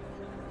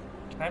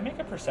 Can I make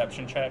a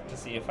perception check to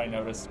see if I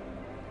notice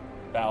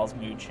Val's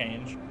mood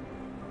change?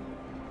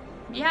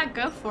 Yeah,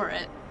 go for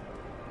it.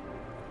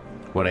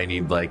 When I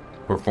need like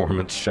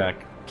performance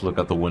check to look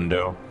out the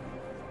window.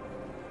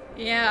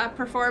 Yeah,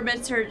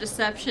 performance or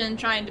deception,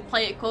 trying to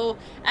play it cool.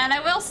 And I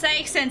will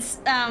say, since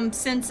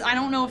I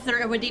don't know if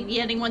there would be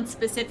anyone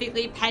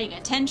specifically paying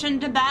attention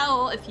to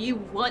Bal, if you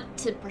want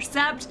to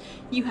percept,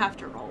 you have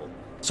to roll.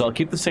 So I'll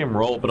keep the same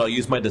roll, but I'll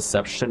use my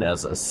deception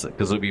as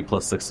because it'll be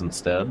 +6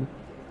 instead.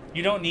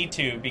 You don't need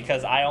to,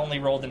 because I only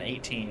rolled an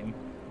 18.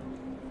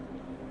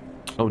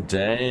 Oh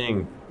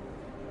dang.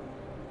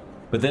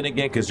 But then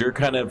again, because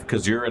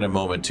you're in a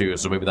moment too,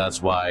 so maybe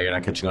that's why you're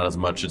not catching on as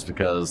much. It's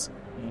because,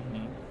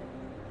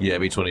 yeah,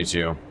 it'd be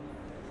 22.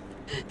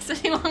 So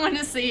you want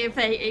to see if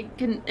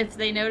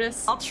they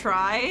notice? I'll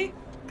try,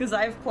 because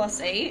I have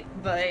 +8,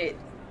 but...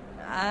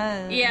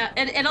 Yeah,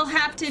 it'll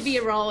have to be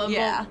a roll. It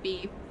won't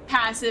be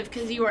passive,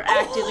 because you were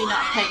actively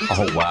not paying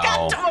attention. Oh wow.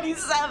 I got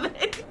 27!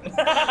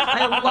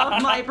 I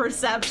love my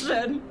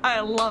perception. I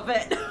love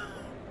it.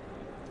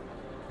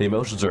 The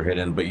emotions are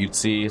hidden, but you'd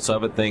see, so I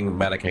have a thing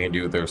Matic can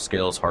do, their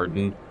scales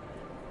harden.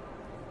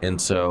 And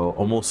so,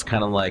 almost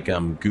kind of like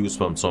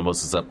Goosebumps,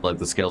 almost, except like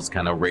the scales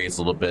kind of raise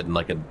a little bit, and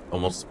like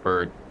almost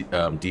for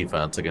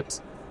defense, like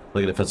it's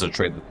like a defensive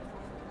trait.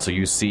 So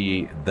you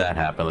see that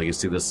happen, like you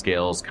see the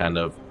scales kind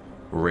of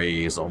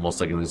raise, almost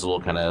like in these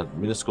little kind of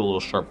minuscule little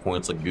sharp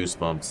points, like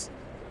Goosebumps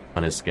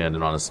on his skin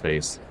and on his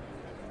face.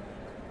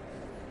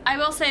 I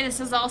will say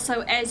this is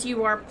also as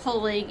you are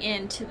pulling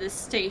into the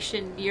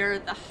station near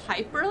the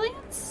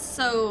Hyperlance,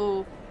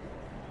 so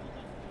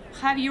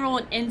have you roll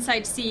an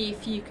insight to see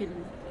if you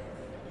can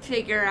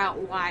figure out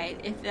why,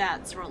 if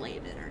that's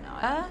related or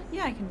not.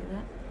 Yeah, I can do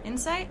that.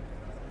 Insight?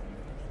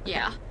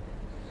 Yeah.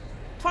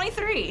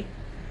 23.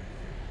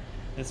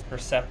 This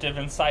perceptive,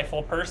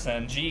 insightful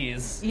person,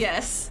 jeez.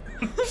 Yes.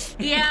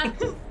 Yeah.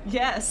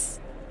 Yes.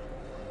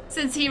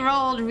 Since he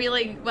rolled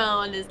really well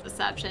on his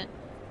deception,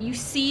 you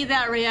see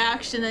that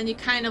reaction, then you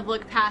kind of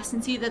look past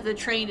and see that the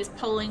train is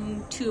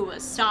pulling to a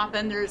stop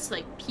and there's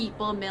like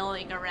people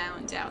milling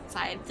around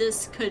outside.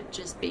 This could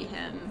just be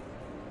him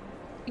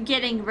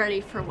getting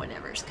ready for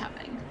whatever's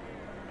coming.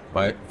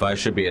 Vi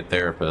should be a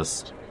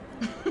therapist.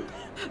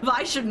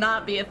 Vi should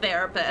not be a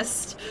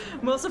therapist.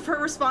 Most of her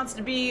response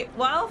to be,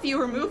 well, if you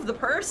remove the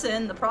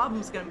person, the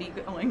problem's gonna be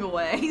going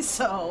away,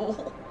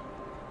 so...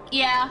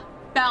 Yeah,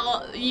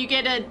 Belle, you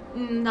get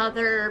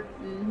another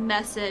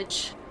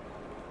message.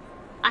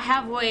 I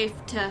have a way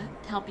to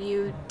help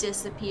you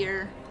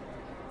disappear.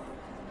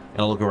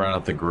 And I'll look around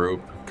at the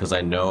group, because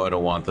I know I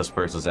don't want this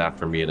person's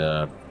after me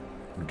to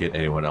get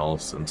anyone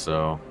else, and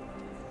so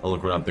I'll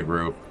look around at the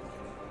group,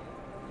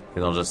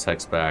 and I'll just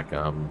text back,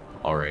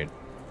 alright.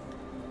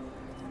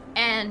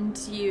 And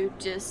you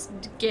just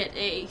get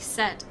a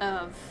set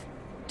of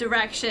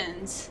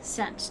directions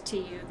sent to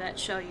you that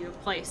show you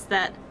a place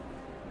that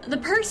the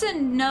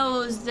person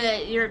knows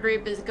that your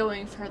group is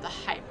going for the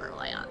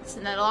Hyperlance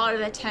and that a lot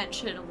of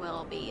attention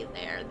will be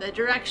there. The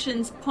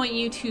directions point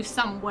you to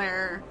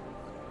somewhere,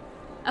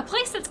 a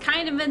place that's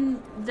kind of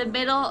in the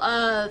middle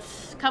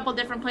of a couple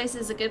different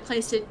places, a good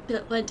place to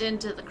blend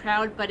into the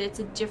crowd, but it's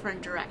a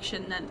different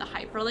direction than the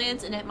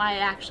Hyperlance, and it might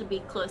actually be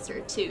closer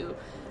to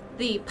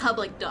the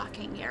public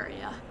docking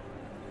area.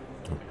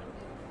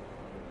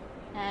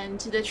 And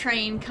the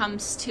train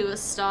comes to a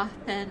stop,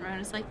 and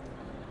Rona's like,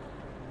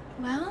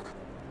 well,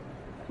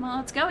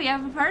 let's go. We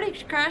have a party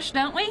to crash,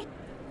 don't we?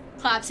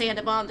 Claps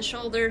him on the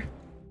shoulder.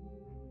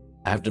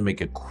 I have to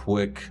make a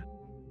quick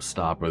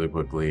stop really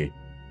quickly,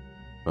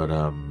 but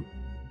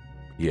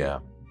yeah.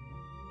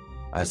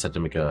 I just have to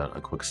make a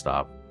quick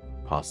stop,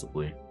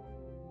 possibly.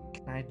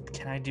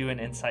 Can I do an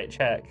insight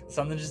check?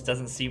 Something just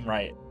doesn't seem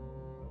right.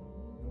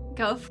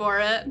 Go for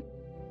it.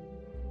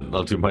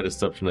 I'll do my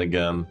deception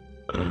again.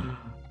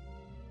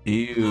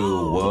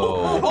 Ew,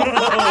 whoa.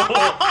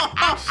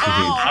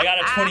 I got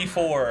a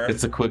 24.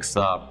 It's a quick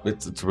stop.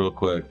 It's real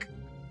quick.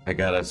 I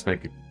gotta just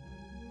make it.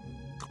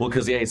 Well,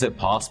 because, yeah, he said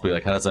possibly.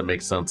 Like, how does that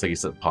make sense? Like, he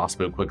said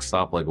possibly a quick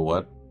stop. Like,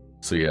 what?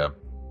 So, yeah.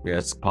 Yeah,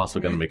 it's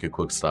possibly gonna make a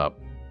quick stop.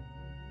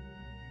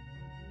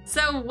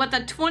 So, with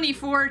a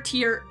 24 to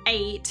your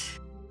 8,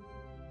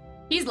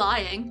 he's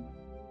lying.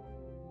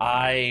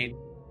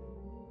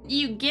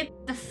 You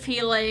get the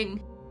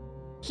feeling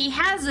he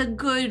has a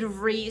good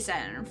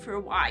reason for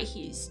why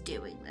he's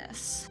doing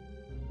this.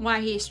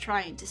 Why he's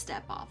trying to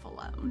step off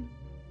alone.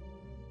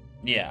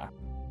 Yeah.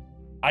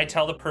 I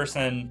tell the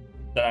person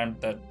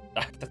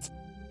that's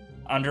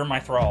under my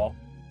thrall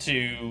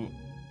to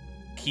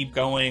keep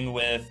going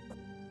with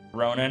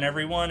Rona and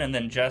everyone, and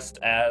then just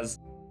as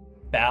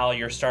Val,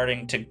 you're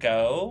starting to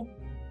go,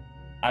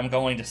 I'm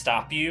going to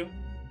stop you,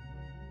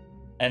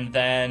 and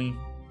then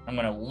I'm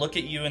going to look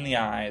at you in the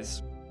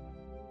eyes,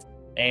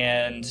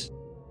 and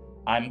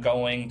I'm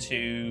going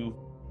to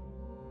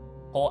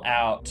pull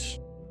out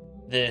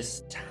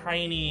this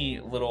tiny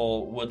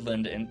little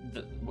woodwind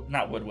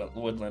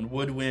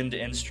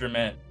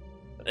instrument.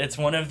 It's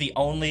one of the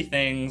only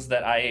things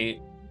that I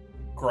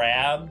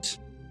grabbed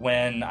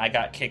when I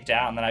got kicked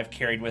out and that I've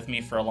carried with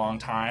me for a long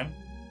time.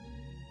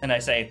 And I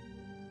say,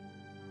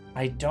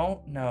 I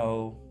don't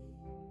know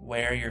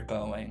where you're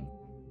going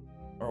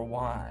or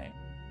why,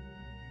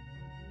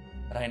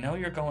 but I know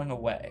you're going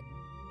away.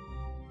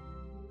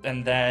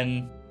 And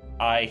then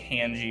I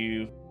hand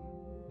you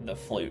the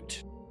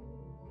flute.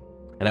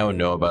 And I would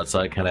know about it, so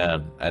I kind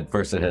of, at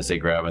first I'd hesitate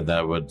grab it, then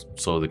I would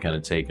slowly kind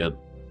of take it.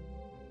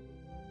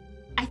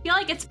 I feel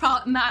like it's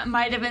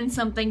might have been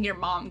something your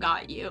mom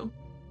got you.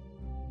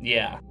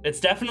 Yeah, it's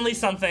definitely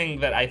something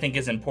that I think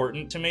is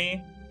important to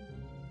me.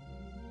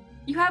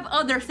 You have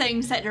other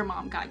things that your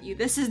mom got you.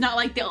 This is not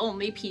like the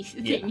only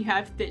thing you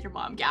have that your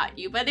mom got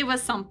you, but it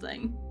was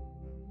something.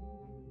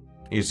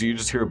 So you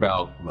just hear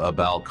about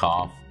Bal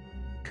cough,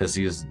 because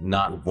he's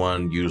not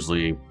one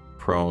usually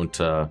prone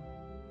to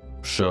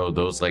show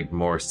those like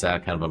more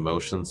sad kind of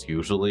emotions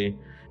usually,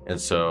 and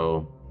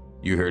so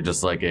you hear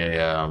just like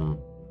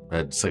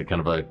it's like kind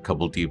of a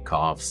couple deep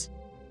coughs.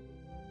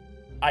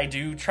 I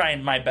do try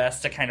my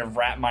best to kind of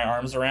wrap my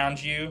arms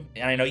around you,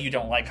 and I know you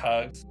don't like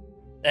hugs,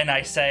 and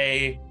I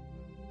say,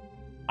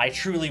 I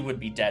truly would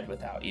be dead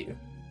without you,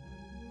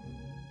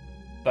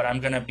 but I'm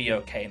gonna be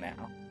okay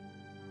now.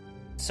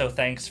 So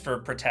thanks for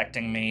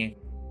protecting me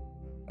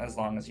as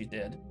long as you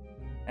did,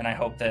 and I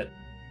hope that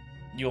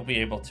you'll be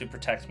able to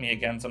protect me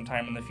again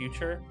sometime in the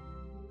future,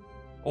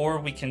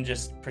 or we can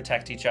just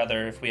protect each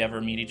other if we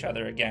ever meet each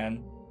other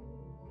again.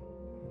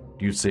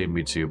 You saved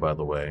me too, by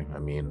the way. I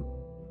mean,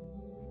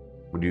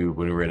 when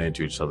we ran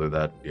into each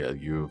other,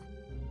 you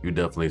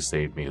definitely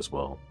saved me as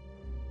well.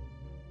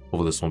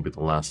 Hopefully this won't be the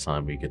last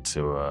time we get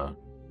to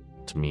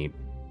meet.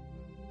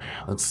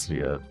 But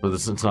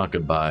it's not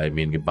goodbye. I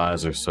mean,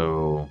 goodbyes are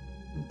so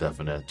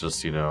definite.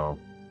 Just,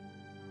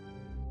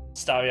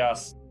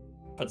 Stavios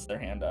puts their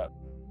hand up.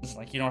 It's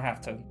like, you don't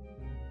have to.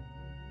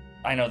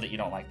 I know that you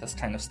don't like this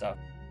kind of stuff.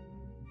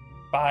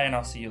 Bye, and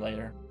I'll see you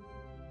later.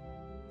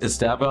 Is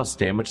Stavios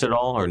damaged at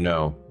all, or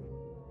no?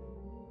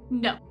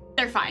 No,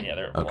 they're fine. Yeah,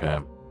 they're okay.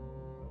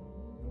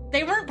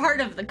 They weren't part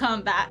of the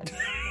combat.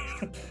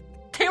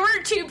 They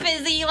were too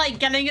busy, like,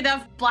 getting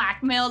enough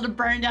blackmail to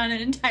burn down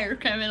an entire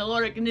criminal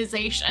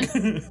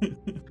organization.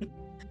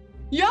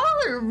 Y'all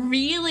are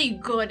really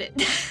good at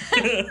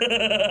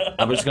that.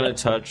 I'm just gonna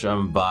touch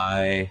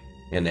Vi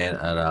and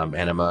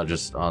Anima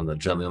just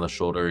gently on the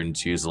shoulder, and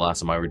to use the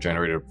last of my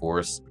regenerated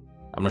force.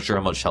 I'm not sure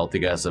how much health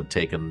you guys have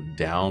taken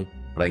down,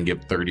 but I can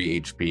give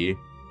 30 HP,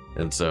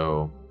 and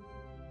so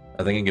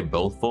I think I can get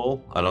both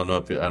full. I don't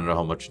know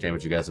how much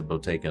damage you guys have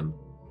both taken.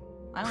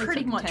 I only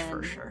Pretty took much 10.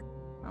 for sure.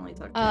 I only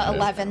took 10.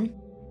 11.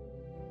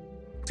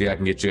 So yeah, I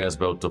can get you guys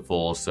both to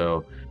full.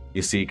 So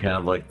you see kind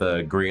of like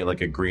a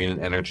green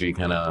energy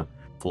kind of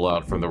pull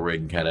out from the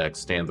rig and kind of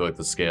extend through like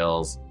the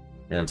scales,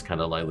 and it's kind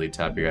of lightly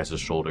tap your guys'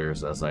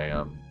 shoulders as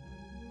I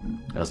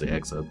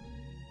exit.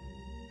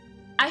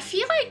 I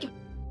feel like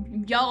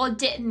y'all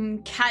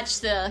didn't catch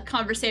the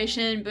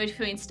conversation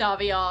between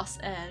Stavios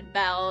and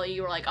Belle.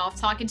 You were like off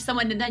talking to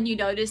someone, and then you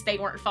noticed they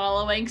weren't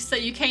following, so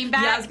you came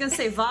back. Yeah, I was gonna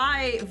say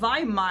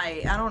Vi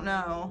might. I don't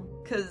know,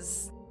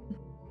 because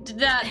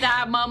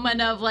that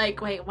moment of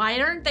like, wait, why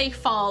aren't they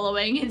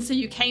following? And so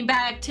you came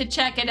back to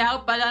check it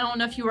out, but I don't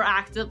know if you were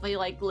actively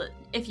like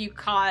if you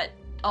caught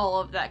all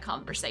of that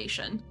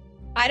conversation.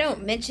 I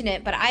don't mention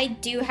it, but I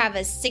do have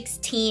a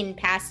 16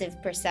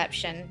 passive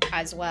perception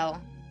as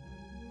well.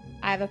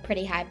 I have a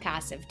pretty high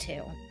passive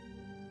too.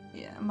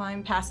 yeah,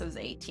 mine passive's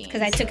 18.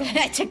 Because I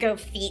took a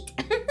feat.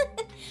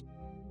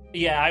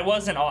 Yeah,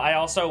 I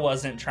also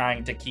wasn't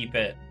trying to keep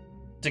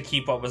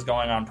what was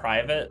going on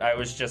private. I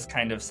was just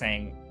kind of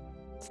saying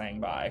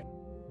bye.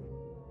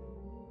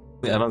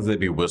 Yeah, I don't think they'd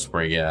be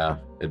whispering. Yeah,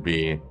 it'd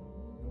be.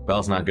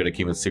 Belle's not good at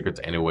keeping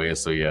secrets anyway,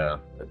 so yeah,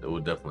 it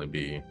would definitely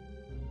be.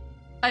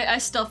 I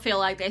still feel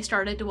like they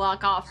started to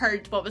walk off,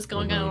 heard what was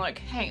going on, Mhm. like,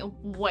 hey,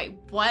 wait,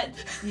 what?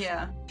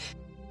 Yeah.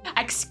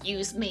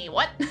 Excuse me,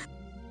 what?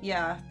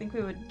 Yeah, I think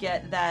we would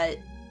get that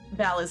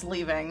Val is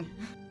leaving.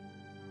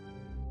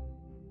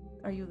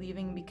 Are you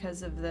leaving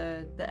because of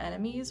the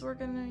enemies we're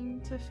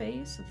going to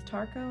face with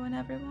Tarko and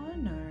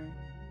everyone,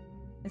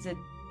 or is it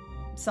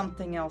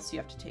something else you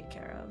have to take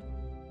care of?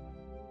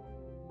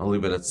 I'll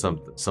leave it at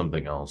something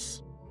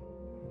else.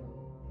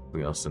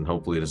 Something else, and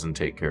hopefully it doesn't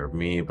take care of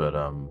me, but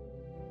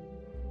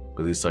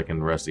at least I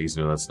can rest easy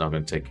knowing that's not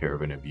going to take care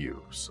of any of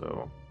you.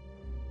 So,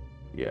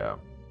 yeah.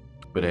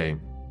 But hey,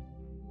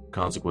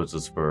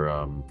 consequences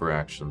for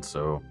action.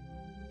 So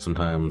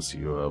sometimes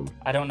you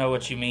I don't know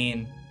what you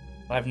mean.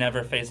 I've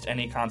never faced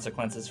any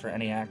consequences for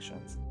any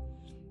actions.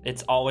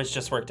 It's always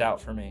just worked out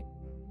for me.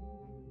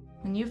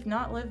 And you've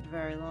not lived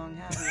very long,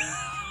 have you?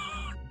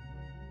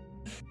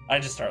 I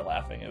just started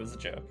laughing. It was a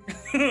joke.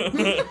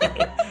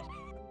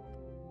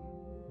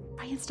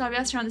 Vi and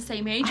Stavios are around the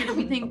same age, or do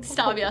we think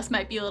Stavios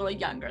might be a little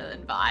younger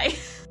than Vi?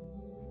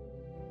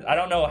 I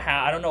don't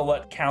know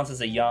what counts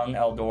as a young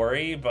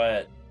Eldori,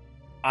 but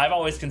I've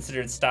always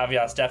considered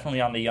Stavios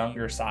definitely on the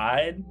younger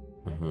side.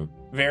 Mhm.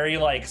 Very,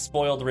 like,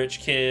 spoiled rich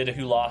kid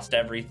who lost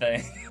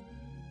everything.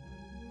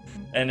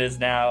 And is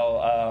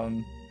now,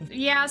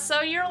 Yeah,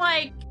 so you're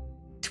like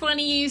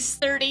 20s,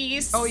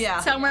 30s. Oh, yeah.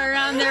 Somewhere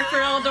around there for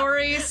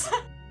Eldoris.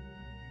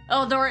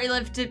 Eldori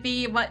lived to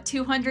be, what,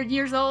 200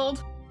 years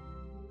old?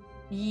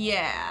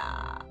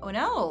 Yeah. Oh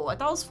no, I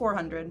thought it was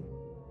 400.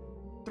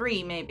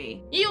 3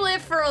 maybe. You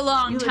live for a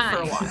long You lived time.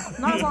 for a while.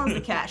 Not as long as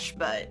the cash,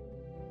 but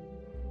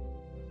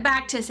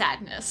Back to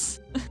sadness.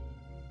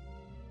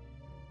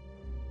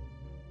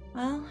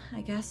 well,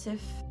 I guess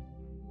if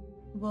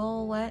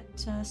we'll let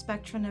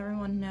Spectra and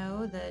everyone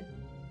know that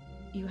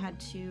you had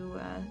to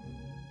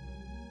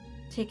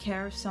take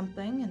care of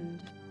something,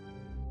 and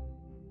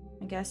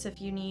I guess if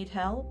you need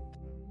help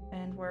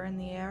and we're in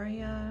the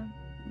area,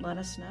 let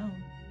us know.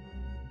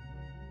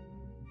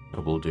 I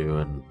will do,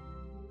 and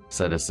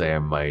sad to say I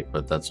might,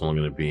 but that's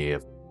only going to be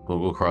if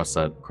we'll cross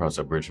that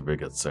bridge if it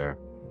gets there.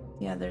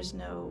 Yeah, there's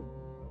no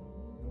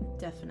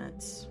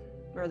definites,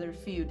 or there are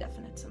few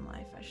definites in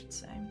life, I should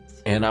say.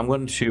 And I'm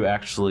going to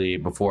actually,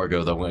 before I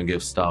go though, I'm going to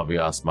give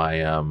Stavios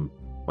my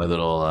my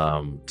little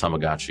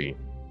Tamagotchi.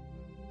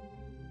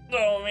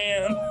 oh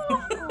man.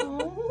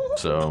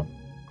 So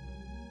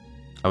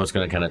I'm just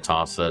going to kind of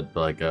toss it,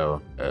 like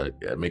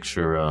make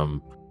sure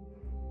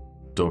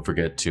don't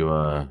forget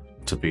to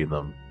feed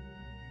them.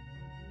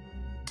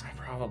 I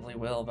probably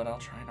will, but I'll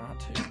try not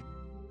to.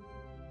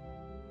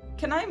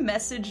 Can I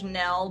message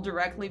Nell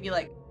directly, be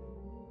like,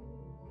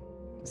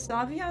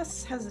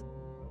 Stavios has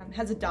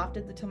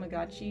adopted the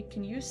Tamagotchi.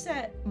 Can you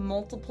set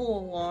multiple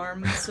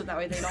alarms so that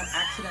way they don't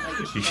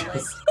accidentally kill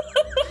it?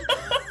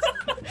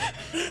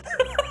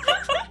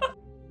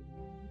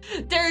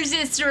 There's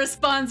this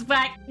response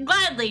back,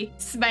 gladly,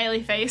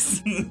 smiley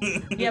face.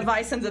 Yeah,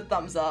 Vi sends a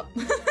thumbs up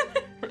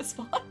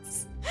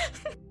response.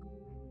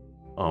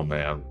 Oh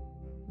man.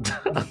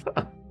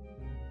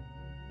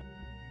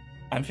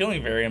 I'm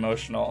feeling very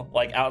emotional.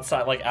 Like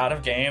outside, like out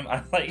of game.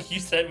 I'm like, when you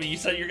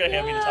said you're gonna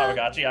hand me the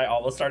Tamagotchi, I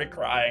almost started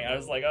crying. I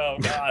was like, oh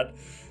god.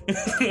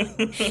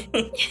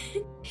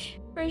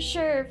 For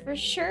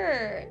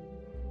sure.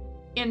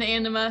 In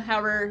Anima, how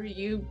are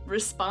you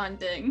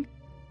responding?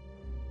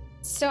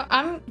 So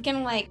I'm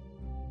gonna, like,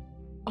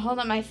 hold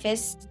up my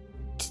fist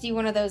to do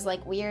one of those,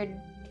 like, weird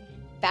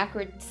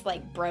backwards,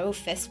 like, bro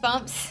fist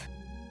bumps.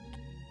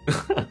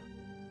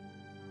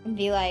 And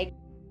be like,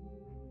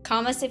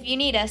 call us if you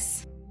need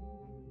us.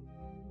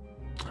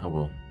 I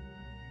will.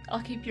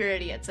 I'll keep your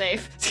idiot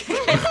safe.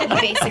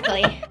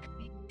 Basically.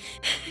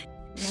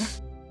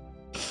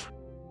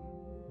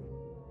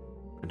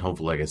 And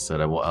hopefully, like I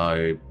said,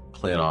 I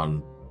plan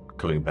on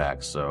coming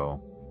back. So,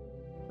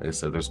 like I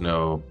said, there's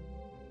no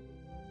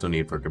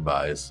need for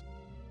goodbyes.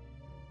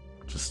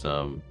 Just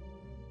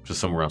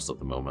somewhere else at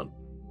the moment.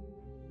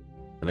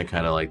 And then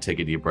kind of like take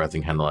a deep breath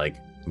and kind of like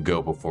go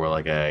before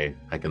like I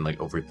can like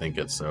overthink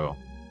it. So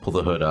pull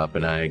the hood up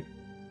and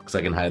because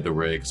I can hide the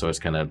rig, so I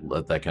just kind of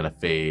let that kind of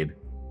fade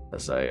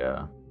as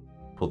I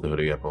pull the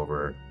hoodie up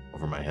over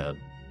my head.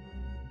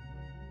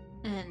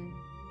 And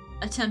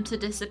attempt to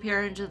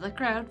disappear into the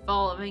crowd,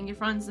 following your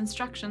friend's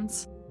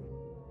instructions.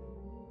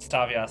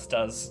 Stavios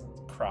does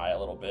cry a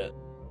little bit.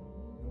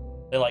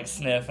 They like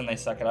sniff and they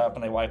suck it up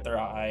and they wipe their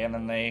eye and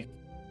then they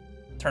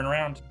turn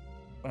around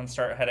and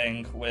start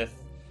heading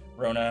with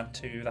Rona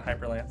to the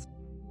Hyperlands.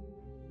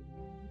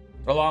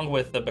 Along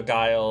with the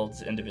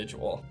beguiled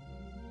individual.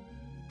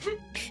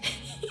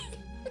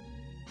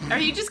 Are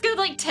you just gonna,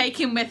 like, take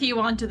him with you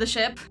onto the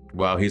ship?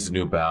 Wow, he's a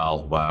new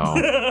Bal. Wow.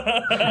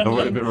 I've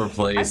already been I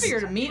replaced.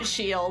 figured a meat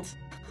shield.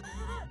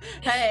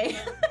 Hey,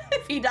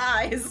 if he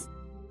dies.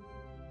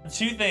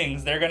 Two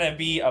things. They're going to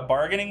be a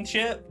bargaining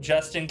chip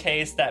just in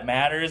case that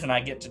matters and I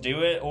get to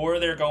do it, or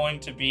they're going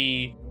to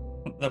be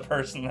the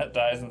person that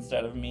dies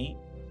instead of me.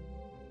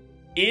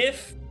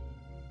 If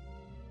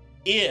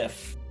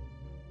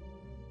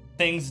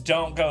things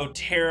don't go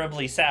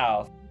terribly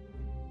south,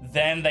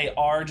 then they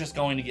are just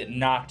going to get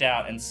knocked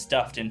out and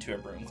stuffed into a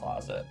broom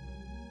closet.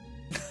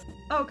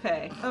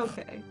 Okay.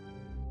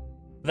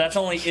 That's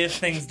only if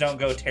things don't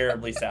go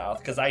terribly south,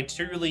 because I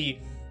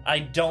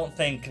don't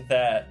think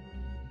that,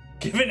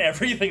 given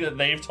everything that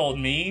they've told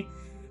me,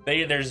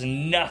 there's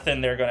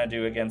nothing they're going to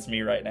do against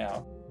me right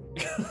now.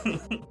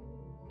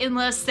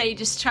 Unless they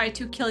just try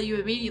to kill you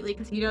immediately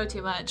because you know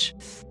too much.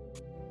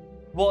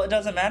 Well, it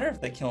doesn't matter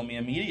if they kill me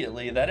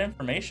immediately. That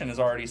information is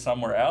already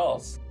somewhere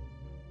else.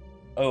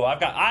 Oh, I've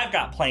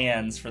got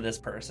plans for this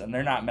person.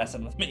 They're not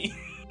messing with me.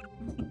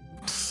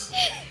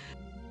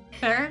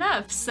 Fair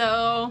enough.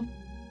 So,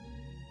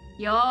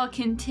 y'all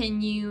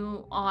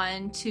continue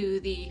on to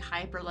the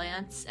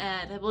Hyperlance,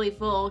 and I believe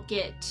we'll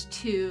get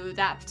to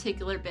that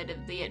particular bit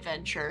of the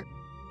adventure.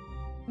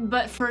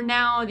 But for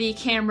now, the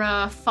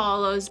camera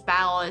follows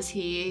Bal as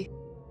he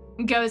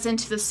goes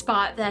into the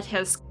spot that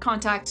his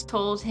contact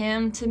told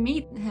him to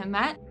meet him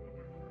at.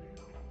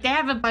 They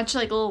have a bunch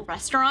of little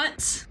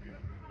restaurants,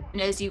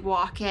 and as you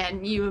walk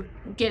in, you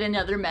get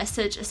another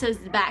message. It says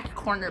the back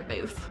corner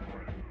booth.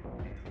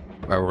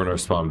 Alright, we're gonna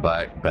respond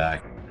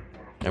back.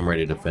 I'm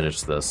ready to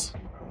finish this.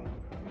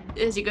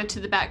 As you go to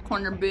the back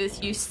corner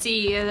booth, you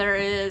see there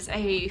is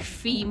a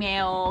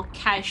female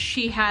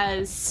she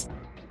has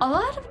a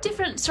lot of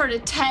different sort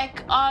of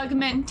tech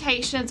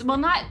augmentations.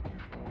 Well, I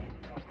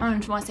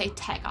don't want to say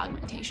tech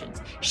augmentations.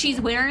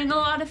 She's wearing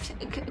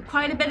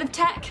quite a bit of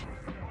tech.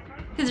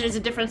 Because there's a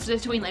difference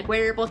between like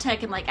wearable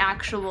tech and like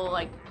actual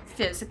like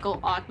physical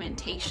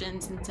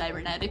augmentations and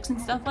cybernetics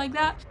and stuff like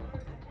that.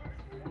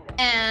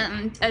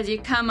 And as you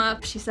come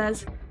up, she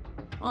says,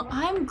 "Well,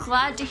 I'm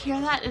glad to hear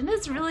that, and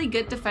it's really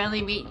good to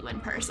finally meet you in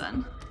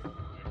person."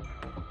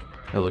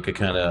 I look at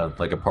kind of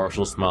like a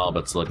partial smile,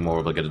 but it's like more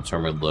of like a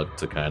determined look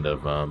to kind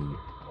of,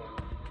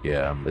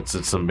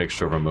 it's a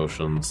mixture of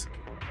emotions,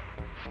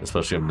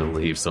 especially I'm gonna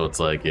leave. So it's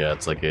like,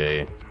 it's like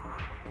a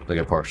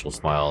partial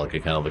smile, like a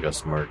kind of like a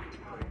smirk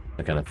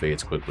that kind of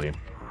fades quickly.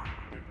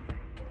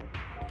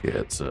 Yeah,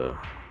 it's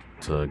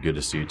good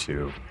to see you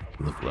too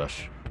in the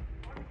flesh.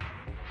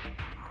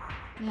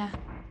 Yeah,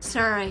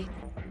 sorry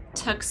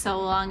took so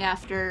long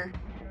after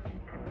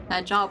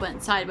that job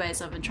went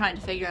sideways. I've been trying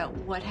to figure out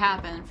what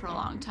happened for a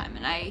long time,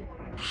 and I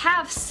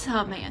have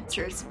some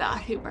answers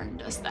about who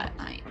burned us that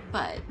night,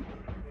 but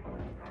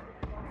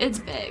it's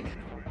big.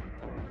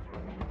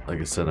 Like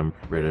I said, I'm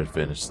ready to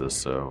finish this,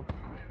 so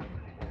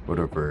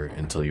whatever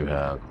until you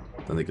have,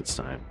 I think it's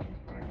time.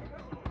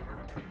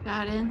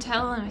 Got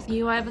intel, and with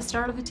you I have a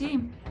start of a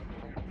team.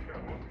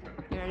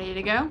 You ready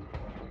to go?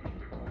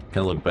 Kind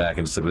of look back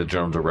and just look at the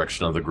general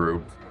direction of the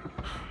group.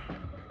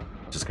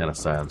 Just kind of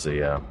sigh and say,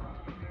 yeah,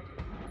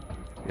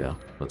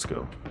 let's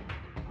go.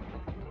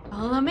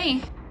 Follow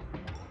me.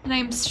 My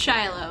name's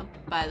Shiloh,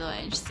 by the way,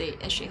 and see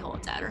as she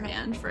holds out her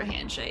hand for a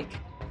handshake.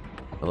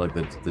 I like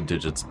the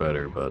digits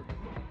better, but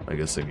I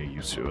guess I get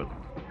used to it.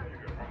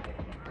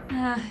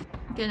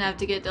 Gonna have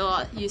to get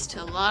used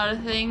to a lot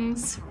of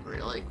things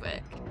really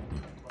quick.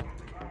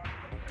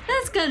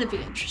 That's gonna be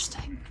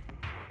interesting.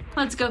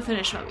 Let's go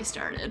finish what we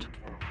started.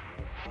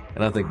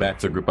 And I think back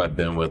to the group I've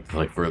been with,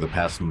 like, for the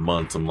past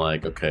months, I'm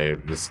like, okay,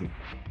 it's gonna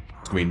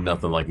be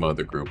nothing like my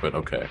other group, but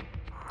okay.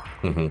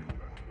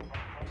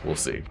 We'll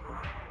see.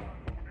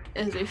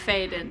 As we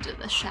fade into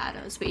the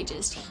shadows, we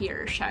just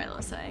hear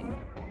Shiloh saying,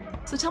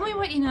 "So tell me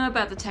what you know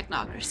about the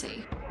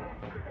technocracy."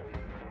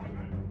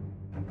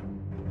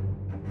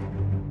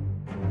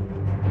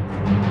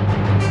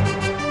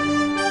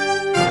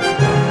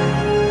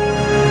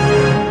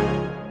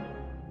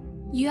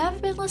 You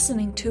have been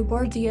listening to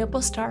Aboard the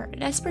Opal Star,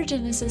 an Esper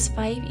Genesis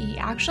 5e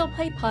actual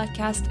play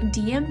podcast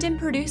DM'd and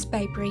produced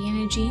by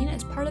Brian and Jean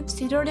as part of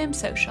Pseudonym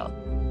Social,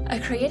 a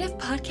creative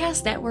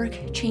podcast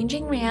network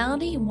changing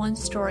reality one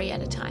story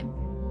at a time.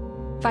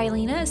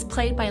 Vilena is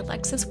played by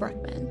Alexis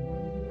Workman.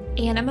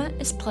 Anima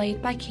is played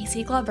by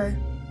Casey Glover.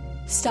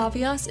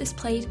 Stavios is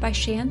played by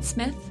Shan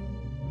Smith.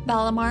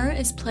 Valamar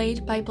is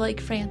played by Blake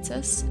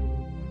Francis.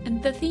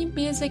 And the theme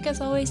music,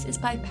 as always, is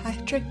by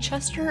Patrick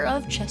Chester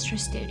of Chester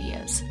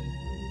Studios.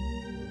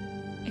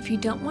 If you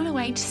don't want to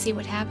wait to see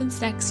what happens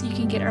next, you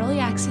can get early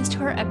access to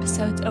our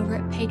episodes over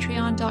at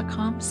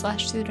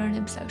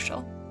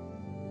patreon.com/pseudonymsocial.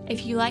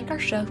 If you like our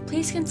show,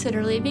 please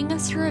consider leaving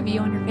us a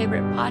review on your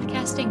favorite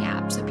podcasting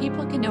app so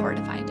people can know where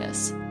to find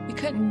us. We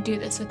couldn't do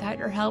this without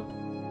your help.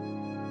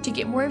 To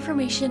get more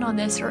information on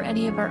this or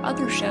any of our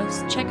other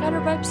shows, check out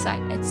our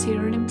website at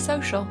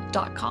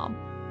pseudonymsocial.com.